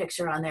skeleton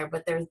picture on there,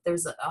 but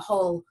there's a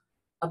hole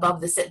above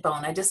the sit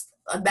bone. I just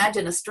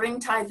imagine a string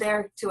tied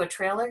there to a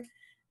trailer,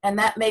 and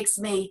that makes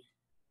me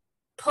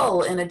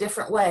pull in a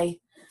different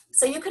way.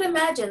 So you could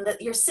imagine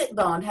that your sit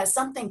bone has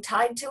something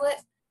tied to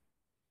it,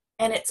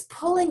 and it's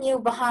pulling you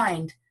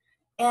behind.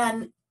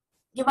 And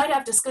you might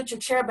have to scoot your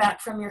chair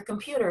back from your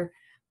computer,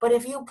 but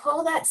if you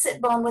pull that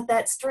sit bone with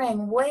that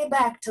string way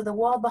back to the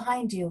wall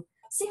behind you,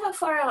 see how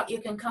far out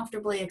you can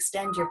comfortably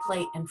extend your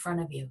plate in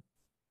front of you.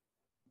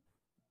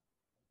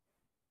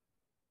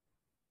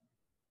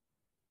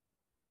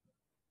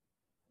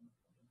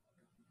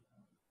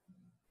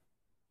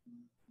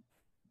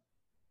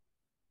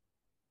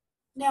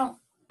 Now,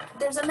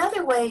 there's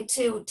another way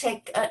to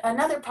take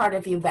another part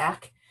of you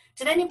back.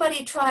 Did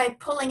anybody try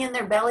pulling in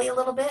their belly a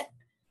little bit?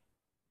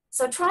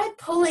 So try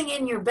pulling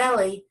in your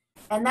belly,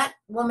 and that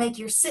will make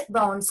your sit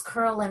bones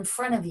curl in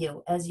front of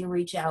you as you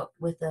reach out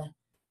with the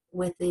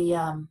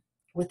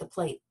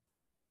plate.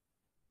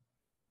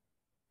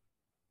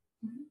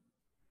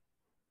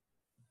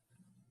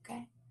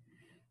 Okay.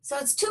 So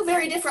it's two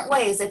very different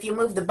ways if you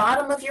move the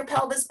bottom of your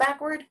pelvis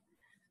backward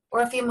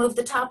or if you move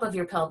the top of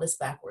your pelvis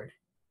backward.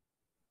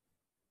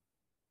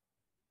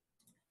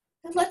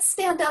 And let's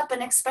stand up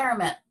and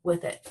experiment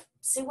with it.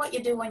 See what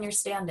you do when you're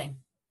standing.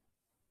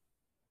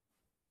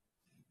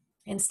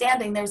 In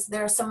standing,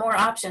 there are some more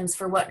options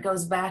for what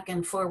goes back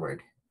and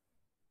forward.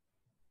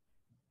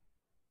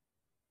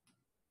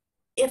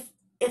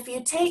 If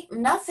you take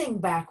nothing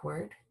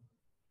backward,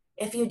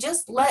 if you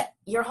just let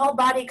your whole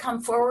body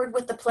come forward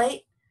with the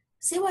plate,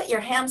 see what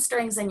your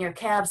hamstrings and your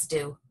calves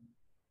do.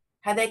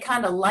 How they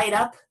kind of light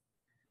up,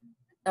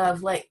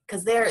 of like,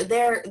 because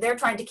they're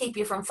trying to keep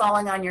you from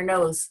falling on your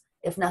nose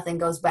if nothing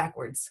goes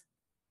backwards.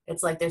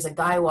 It's like there's a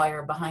guy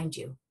wire behind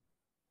you.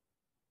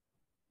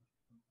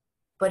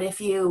 But if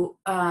you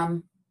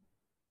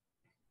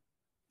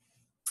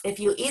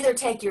either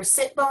take your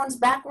sit bones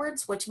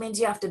backwards, which means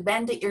you have to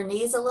bend at your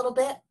knees a little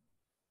bit.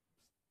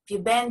 If you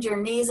bend your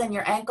knees and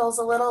your ankles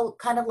a little,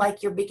 kind of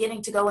like you're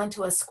beginning to go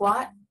into a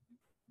squat,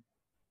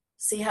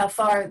 see how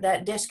far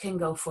that dish can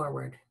go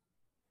forward.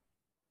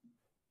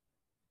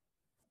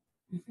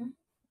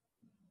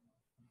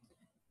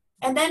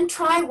 And then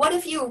try, what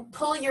if you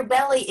pull your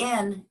belly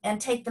in and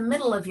take the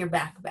middle of your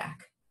back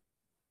back?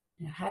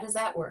 Now, how does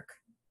that work?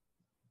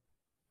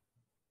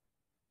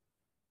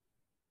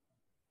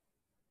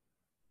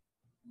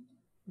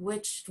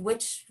 Which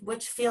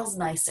feels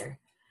nicer?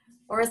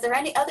 Or is there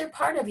any other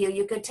part of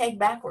you could take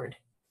backward?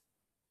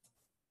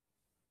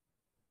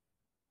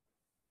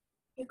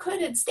 You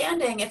could, in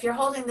standing, if you're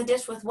holding the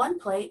dish with one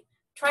plate,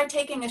 try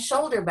taking a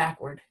shoulder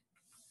backward.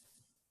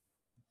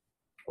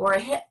 Or a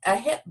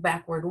hip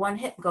backward, one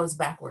hip goes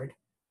backward.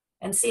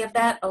 And see if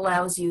that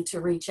allows you to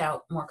reach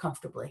out more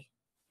comfortably.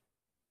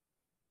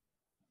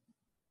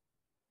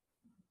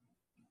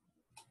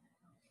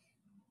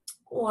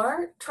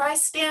 Or try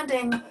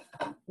standing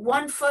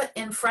one foot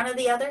in front of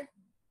the other.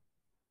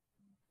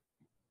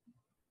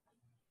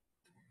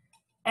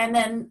 And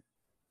then,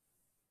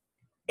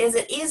 is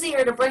it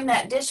easier to bring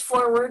that dish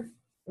forward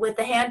with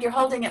the hand you're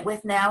holding it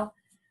with now,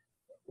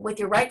 with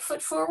your right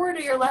foot forward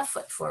or your left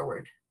foot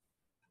forward?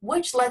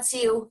 Which lets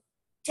you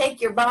take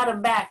your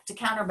bottom back to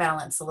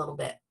counterbalance a little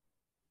bit?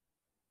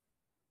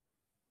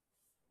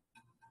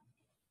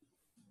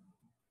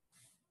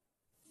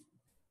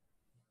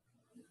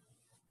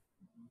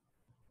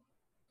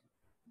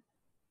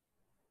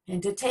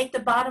 And to take the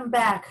bottom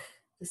back,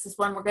 this is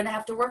one we're going to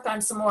have to work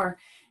on some more.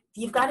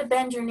 You've got to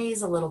bend your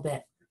knees a little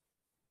bit,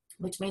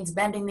 which means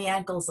bending the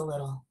ankles a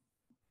little.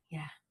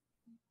 Yeah.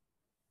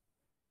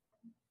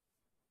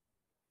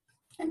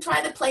 And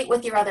try the plate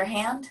with your other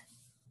hand.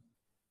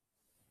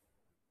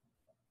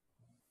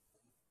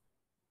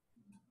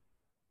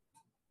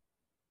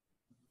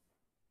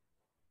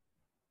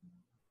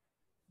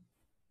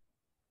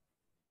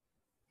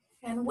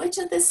 And which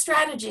of the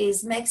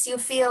strategies makes you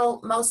feel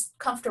most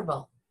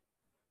comfortable?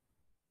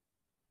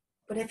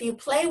 But if you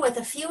play with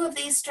a few of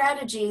these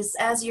strategies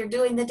as you're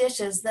doing the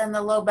dishes, then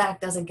the low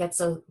back doesn't get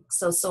so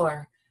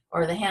sore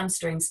or the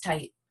hamstrings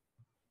tight.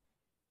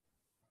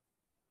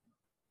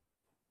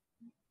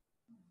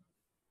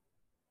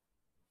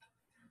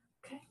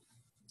 Okay.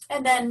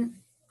 And then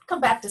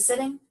come back to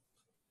sitting.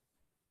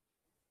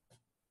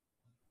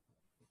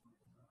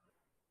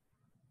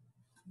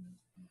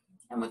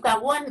 And we've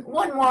got one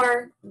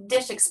more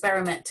dish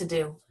experiment to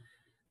do,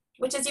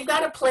 which is you've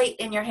got a plate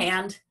in your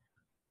hand,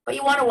 but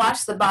you want to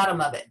wash the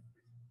bottom of it.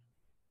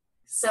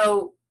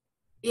 So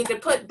you could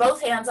put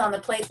both hands on the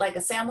plate like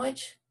a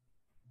sandwich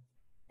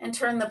and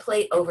turn the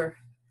plate over.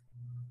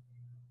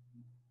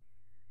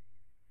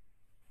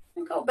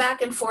 And go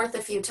back and forth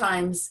a few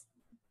times.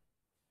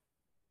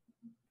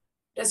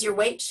 Does your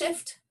weight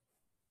shift?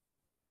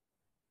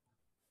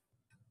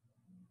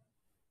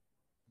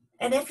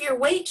 And if your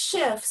weight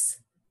shifts,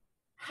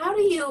 how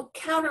do you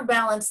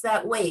counterbalance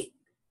that weight?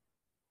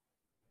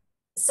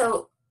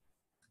 So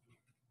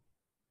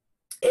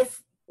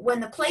if when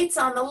the plate's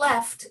on the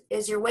left,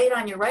 is your weight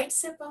on your right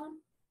sit bone?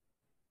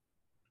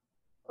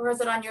 Or is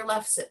it on your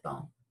left sit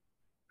bone?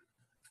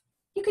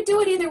 You could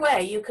do it either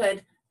way. You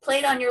could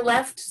plate on your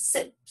left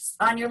sit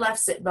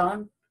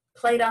bone,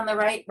 plate on the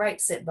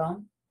right sit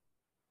bone.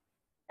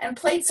 And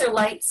plates are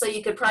light, so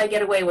you could probably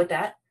get away with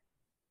that.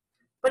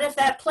 But if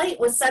that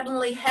plate was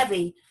suddenly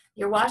heavy,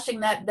 you're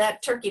washing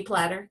that turkey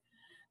platter,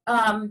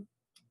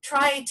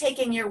 try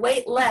taking your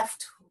weight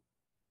left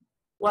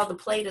while the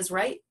plate is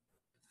right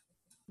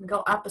and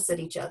go opposite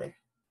each other.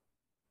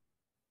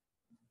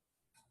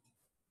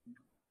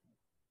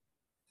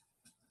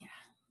 Yeah.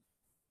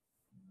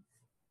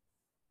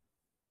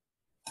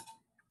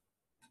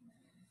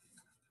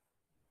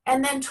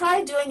 And then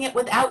try doing it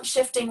without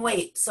shifting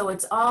weight, so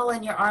it's all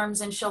in your arms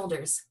and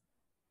shoulders.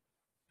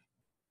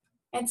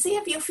 And see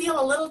if you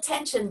feel a little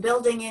tension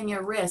building in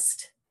your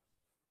wrist.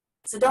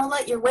 So don't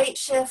let your weight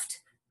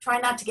shift. Try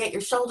not to get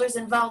your shoulders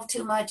involved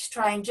too much.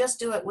 Try and just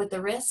do it with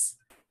the wrists.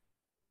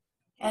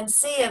 And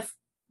see if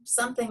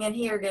something in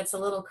here gets a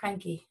little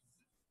cranky.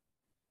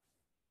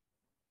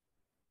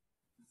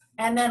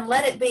 And then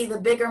let it be the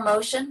bigger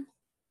motion.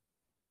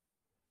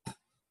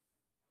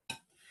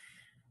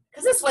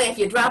 Because this way, if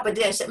you drop a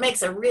dish, it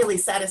makes a really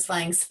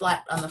satisfying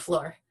splat on the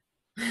floor.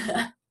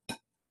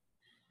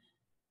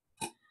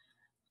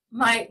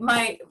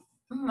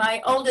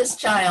 My oldest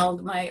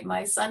child,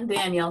 my son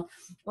Daniel,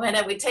 when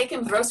I would take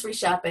him grocery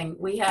shopping,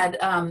 we had,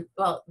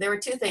 well, there were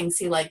two things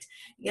he liked.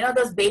 You know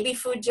those baby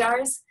food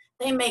jars?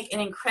 They make an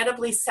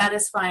incredibly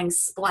satisfying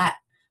splat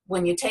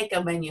when you take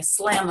them and you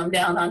slam them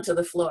down onto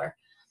the floor.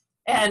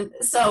 And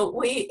so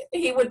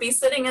he would be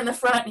sitting in the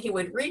front, he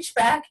would reach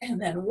back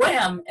and then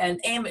wham and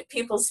aim at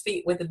people's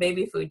feet with the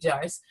baby food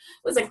jars.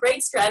 It was a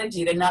great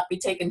strategy to not be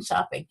taken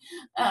shopping.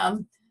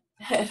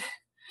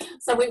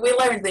 So we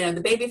learned there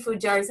the baby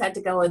food jars had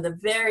to go in the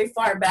very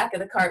far back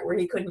of the cart where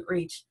he couldn't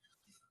reach.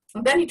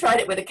 And then he tried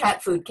it with a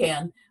cat food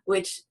can,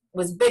 which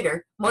was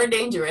bigger, more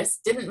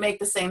dangerous, didn't make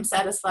the same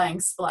satisfying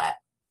splat.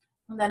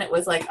 And then it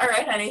was like, all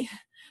right, honey,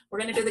 we're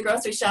going to do the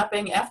grocery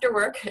shopping after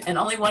work, and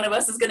only one of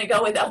us is going to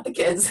go without the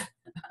kids.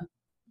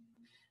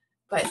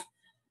 But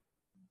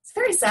it's a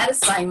very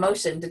satisfying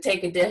motion to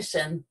take a dish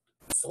and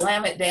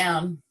slam it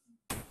down.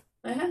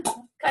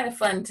 Kind of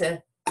fun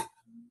to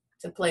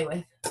play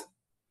with.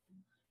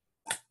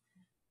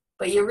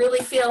 But you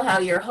really feel how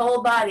your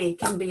whole body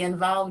can be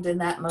involved in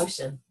that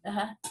motion.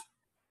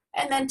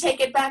 And then take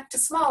it back to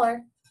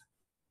smaller,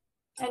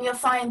 and you'll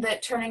find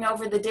that turning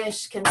over the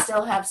dish can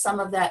still have some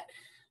of that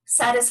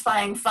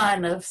satisfying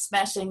fun of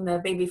smashing the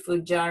baby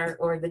food jar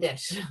or the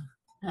dish.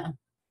 All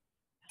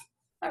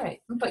right,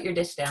 put your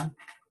dish down.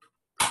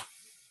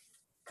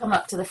 Come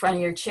up to the front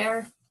of your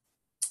chair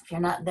if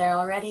you're not there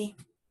already.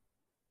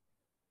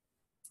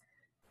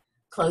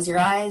 Close your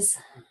eyes.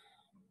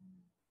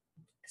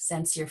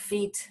 Sense your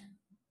feet.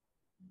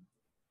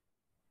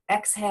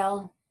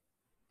 Exhale.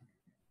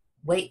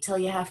 Wait till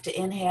you have to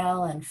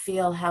inhale and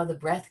feel how the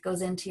breath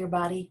goes into your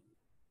body.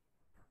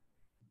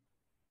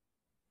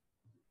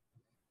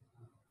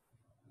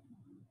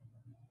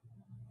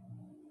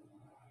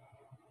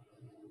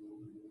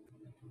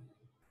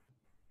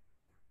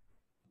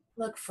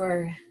 look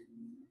for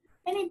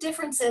any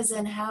differences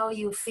in how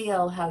you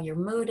feel, how your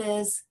mood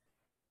is,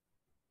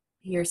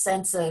 your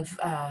sense of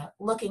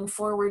looking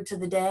forward to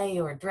the day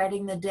or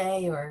dreading the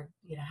day, or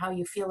how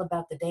you feel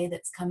about the day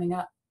that's coming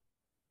up.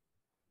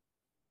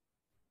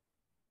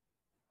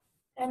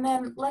 And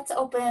then let's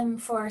open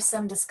for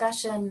some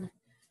discussion.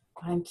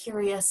 I'm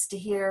curious to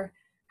hear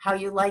how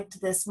you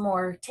liked this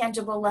more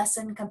tangible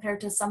lesson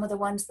compared to some of the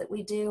ones that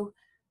we do.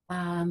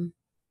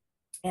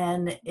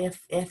 And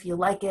if you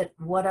like it,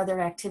 what other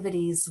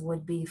activities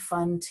would be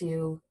fun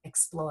to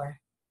explore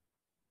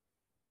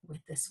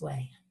with this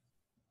way?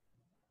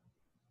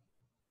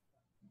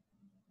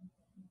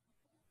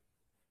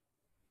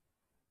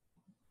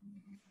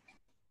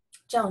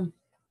 Joan.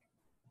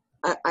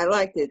 I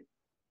liked it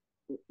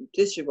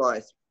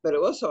tissue-wise, but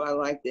also I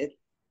liked it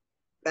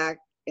back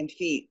and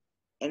feet.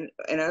 And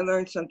I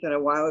learned something a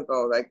while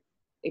ago, like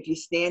if you're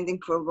standing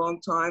for a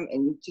long time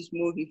and you just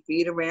move your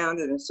feet around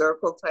in a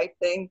circle type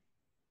thing,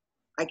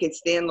 I could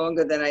stand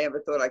longer than I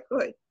ever thought I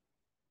could.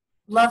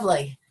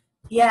 Lovely.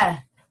 Yeah.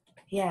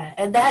 Yeah.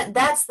 And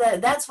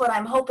that's what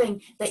I'm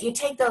hoping, that you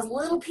take those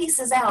little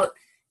pieces out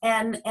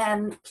and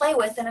play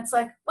with, and it's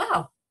like,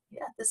 wow,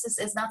 yeah, this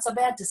is not so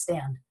bad to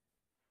stand.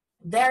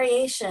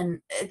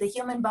 Variation, the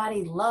human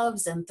body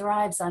loves and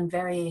thrives on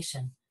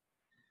variation,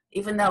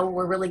 even though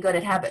we're really good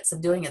at habits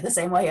of doing it the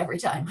same way every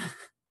time.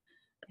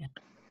 Yeah.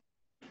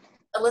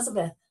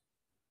 Elizabeth.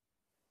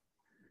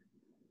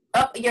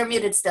 Oh, you're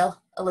muted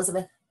still,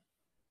 Elizabeth.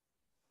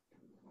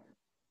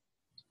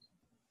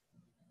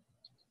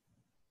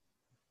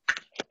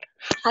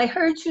 I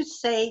heard you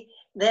say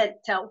that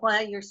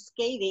while you're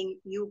skating,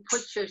 you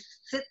put your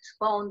sits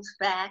bones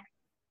back,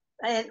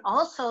 and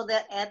also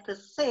that at the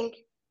sink,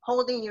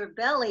 holding your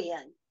belly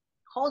in.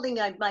 Holding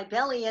my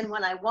belly in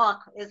when I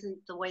walk isn't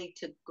the way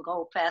to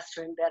go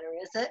faster and better,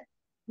 is it?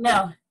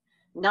 No.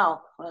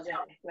 No.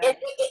 Right.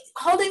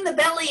 Holding the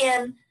belly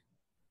in,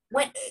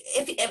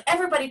 if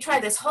everybody try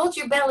this, hold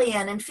your belly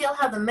in and feel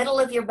how the middle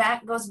of your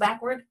back goes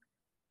backward.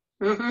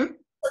 Mm-hmm.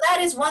 So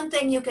that is one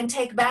thing you can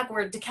take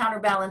backward to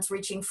counterbalance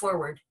reaching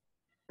forward.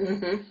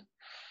 Mm-hmm.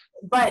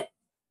 But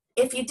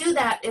if you do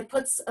that, it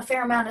puts a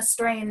fair amount of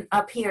strain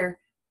up here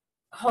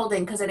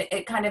holding, because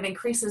it kind of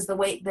increases the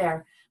weight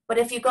there. But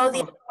if you go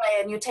the other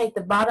way and you take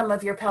the bottom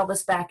of your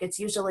pelvis back, it's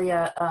usually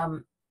a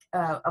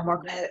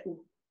more.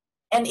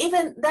 And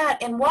even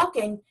that, in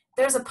walking,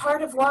 there's a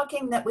part of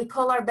walking that we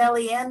pull our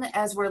belly in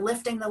as we're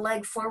lifting the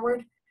leg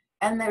forward.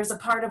 And there's a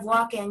part of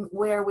walking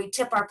where we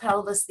tip our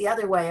pelvis the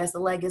other way as the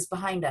leg is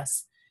behind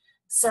us.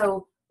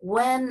 So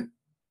when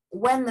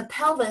the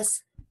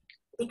pelvis,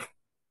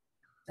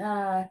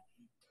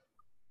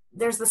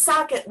 there's the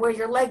socket where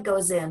your leg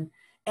goes in.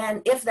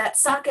 And if that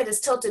socket is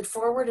tilted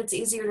forward, it's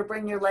easier to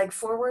bring your leg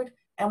forward.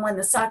 And when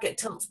the socket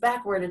tilts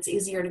backward, it's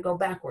easier to go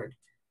backward.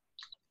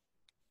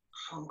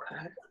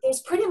 Okay. There's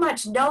pretty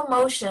much no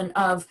motion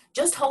of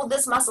just hold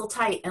this muscle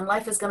tight and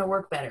life is going to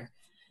work better,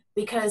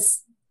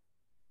 because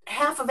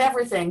half of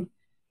everything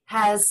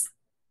has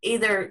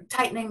either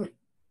tightening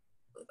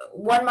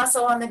one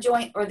muscle on the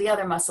joint or the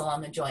other muscle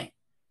on the joint.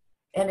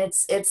 And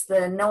it's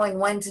the knowing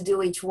when to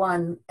do each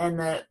one and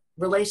the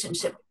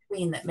relationship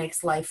between that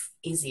makes life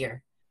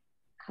easier.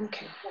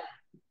 Okay.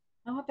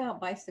 How about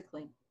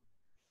bicycling?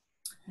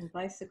 And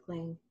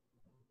bicycling,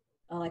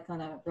 like on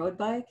a road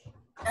bike,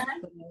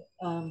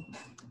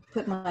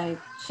 put my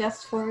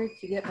chest forward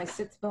to get my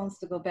sits bones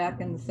to go back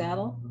in the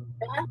saddle.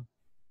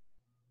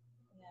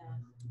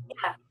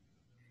 Yeah.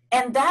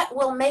 And that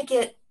will make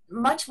it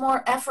much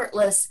more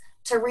effortless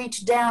to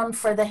reach down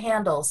for the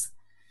handles.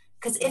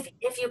 Because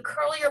if you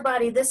curl your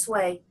body this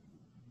way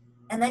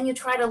and then you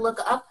try to look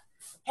up,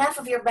 half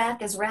of your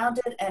back is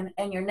rounded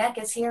and your neck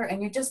is here,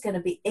 and you're just going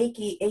to be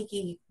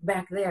achy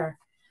back there.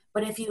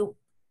 But if you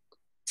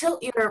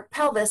tilt your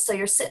pelvis so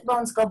your sit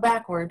bones go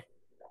backward,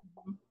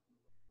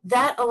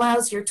 that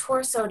allows your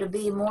torso to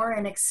be more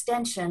in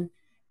extension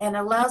and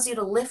allows you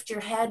to lift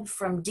your head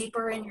from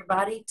deeper in your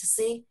body to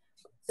see.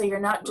 So you're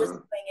not just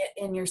doing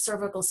it in your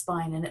cervical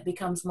spine, and it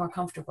becomes more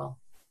comfortable.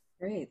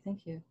 Great,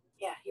 thank you.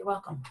 Yeah, you're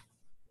welcome.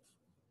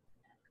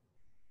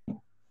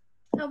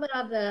 How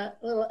about the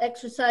little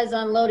exercise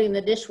on loading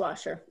the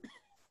dishwasher?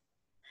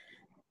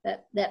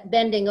 That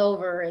bending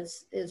over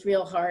is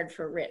real hard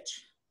for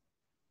Rich.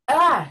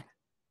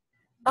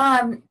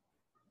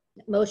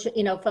 Motion,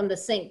 from the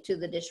sink to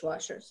the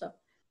dishwasher. So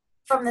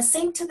from the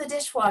sink to the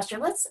dishwasher,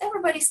 let's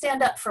everybody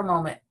stand up for a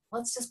moment.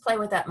 Let's just play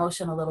with that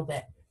motion a little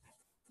bit.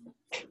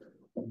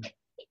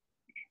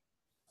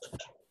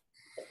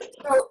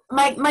 So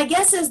my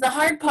guess is the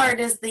hard part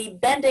is the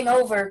bending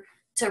over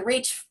to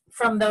reach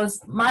from those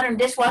modern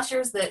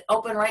dishwashers that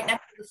open right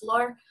next to the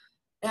floor.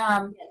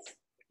 yes.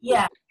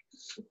 Yeah.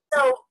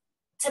 So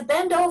to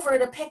bend over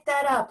to pick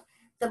that up,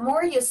 the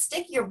more you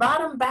stick your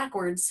bottom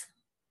backwards,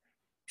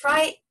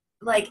 try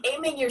like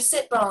aiming your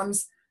sit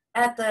bones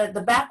at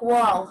the back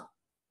wall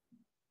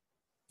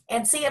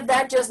and see if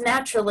that just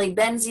naturally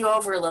bends you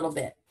over a little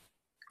bit.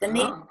 The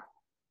knee.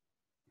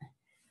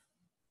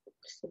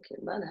 Stick your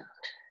butt out.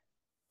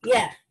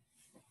 Yeah.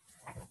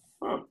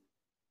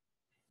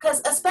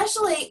 because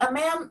especially a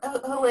man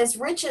who is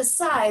Rich's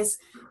size,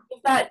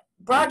 you've got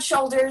broad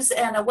shoulders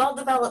and a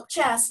well-developed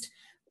chest,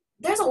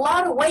 there's a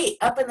lot of weight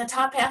up in the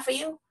top half of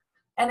you.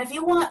 And if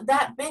you want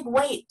that big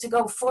weight to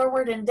go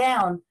forward and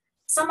down,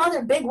 some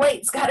other big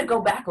weight's got to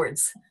go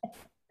backwards.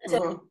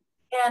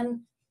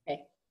 And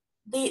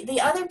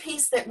the other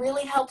piece that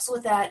really helps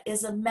with that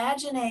is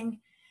imagining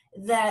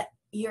that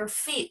your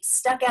feet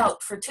stuck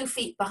out for 2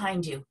 feet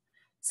behind you.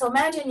 So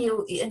imagine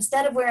you,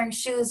 instead of wearing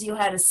shoes, you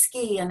had a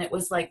ski and it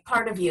was like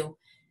part of you.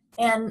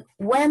 And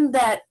when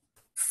that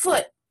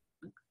foot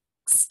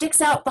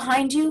sticks out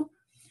behind you,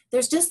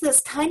 there's just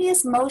this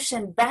tiniest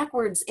motion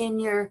backwards in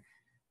your,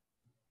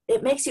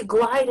 it makes you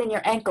glide in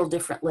your ankle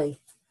differently.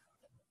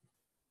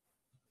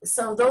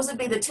 So those would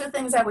be the 2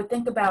 things I would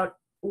think about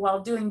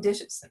while doing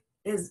dishes,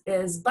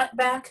 is butt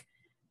back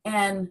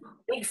and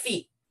big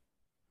feet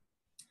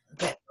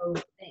that go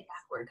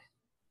backward.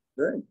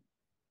 Good.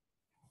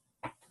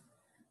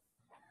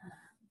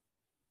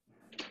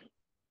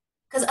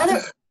 Because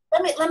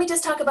let me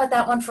just talk about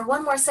that one for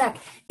one more sec.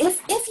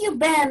 If you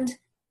bend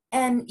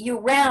and you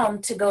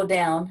round to go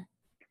down,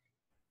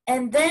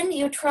 and then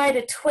you try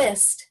to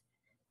twist,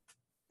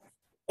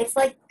 it's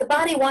like the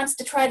body wants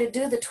to try to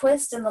do the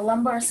twist in the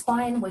lumbar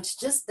spine, which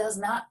just does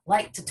not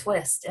like to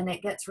twist, and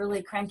it gets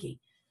really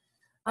cranky.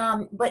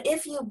 But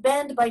if you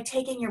bend by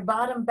taking your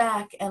bottom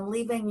back and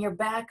leaving your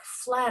back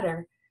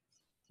flatter,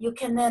 you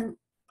can then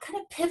kind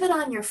of pivot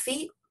on your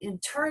feet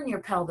and turn your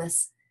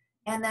pelvis,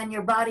 and then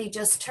your body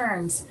just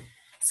turns.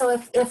 So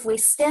if we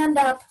stand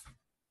up,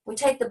 we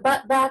take the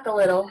butt back a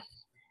little,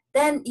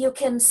 then you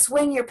can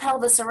swing your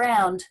pelvis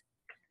around.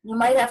 You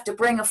might have to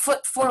bring a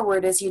foot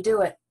forward as you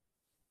do it.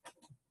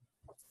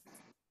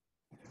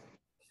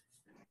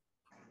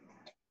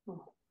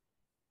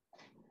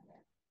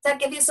 Does that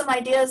give you some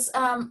ideas,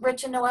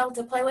 Rich and Noelle,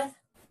 to play with?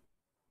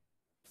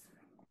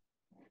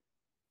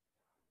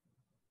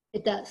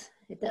 It does.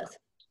 It does.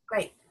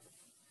 Great.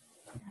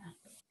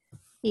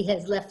 He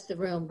has left the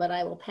room, but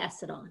I will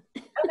pass it on.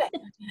 Okay.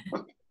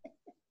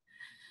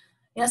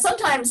 You know,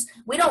 sometimes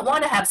we don't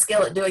want to have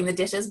skill at doing the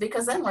dishes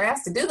because then we're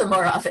asked to do them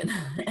more often.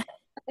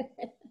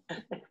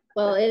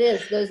 Well, it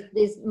is.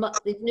 These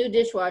new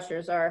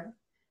dishwashers are,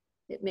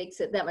 it makes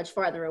it that much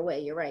farther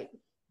away. You're right.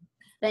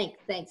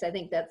 Thanks. I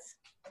think that's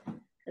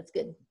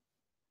good.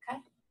 Okay.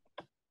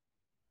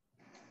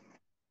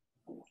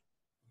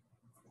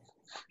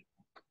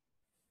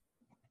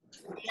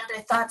 Any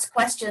other thoughts,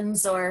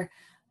 questions, or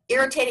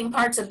irritating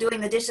parts of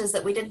doing the dishes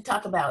that we didn't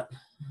talk about?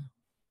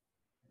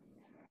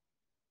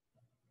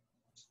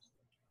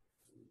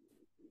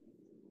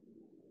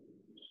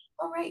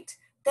 All right,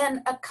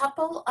 then a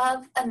couple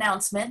of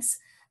announcements.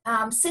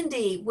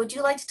 Cindy, would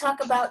you like to talk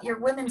about your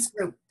women's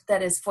group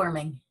that is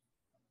forming?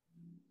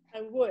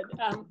 I would.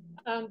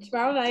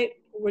 Tomorrow night,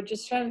 we're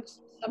just trying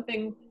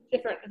something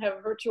different and have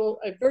a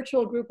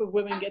virtual group of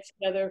women get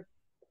together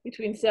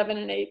between 7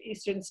 and 8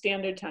 Eastern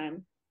Standard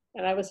Time.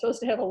 And I was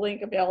supposed to have a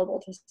link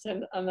available to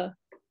send on the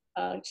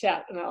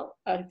chat, and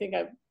I think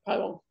I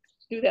probably won't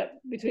do that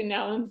between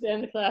now and the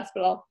end of the class,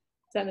 but I'll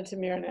send it to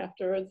Mira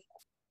afterwards.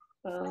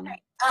 Okay.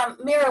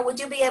 Mira, would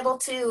you be able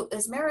to,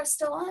 is Mira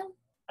still on?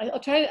 I'll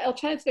try and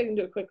see if I can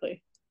do it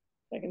quickly,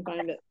 if I can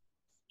find it.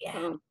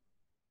 Yeah.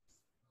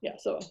 Yeah,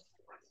 so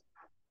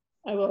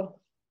I will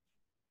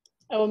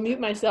mute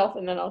myself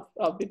and then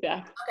I'll be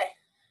back. Okay.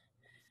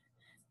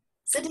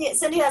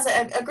 Cindy has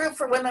a group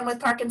for women with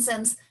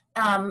Parkinson's,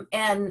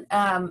 and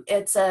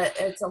it's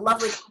a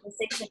lovely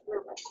conversation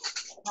group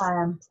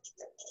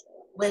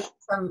with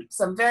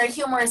some very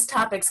humorous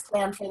topics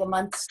planned for the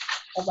month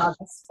of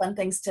August, fun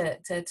things to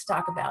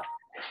talk about.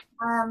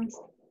 I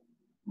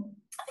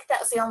think that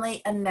was the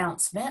only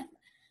announcement.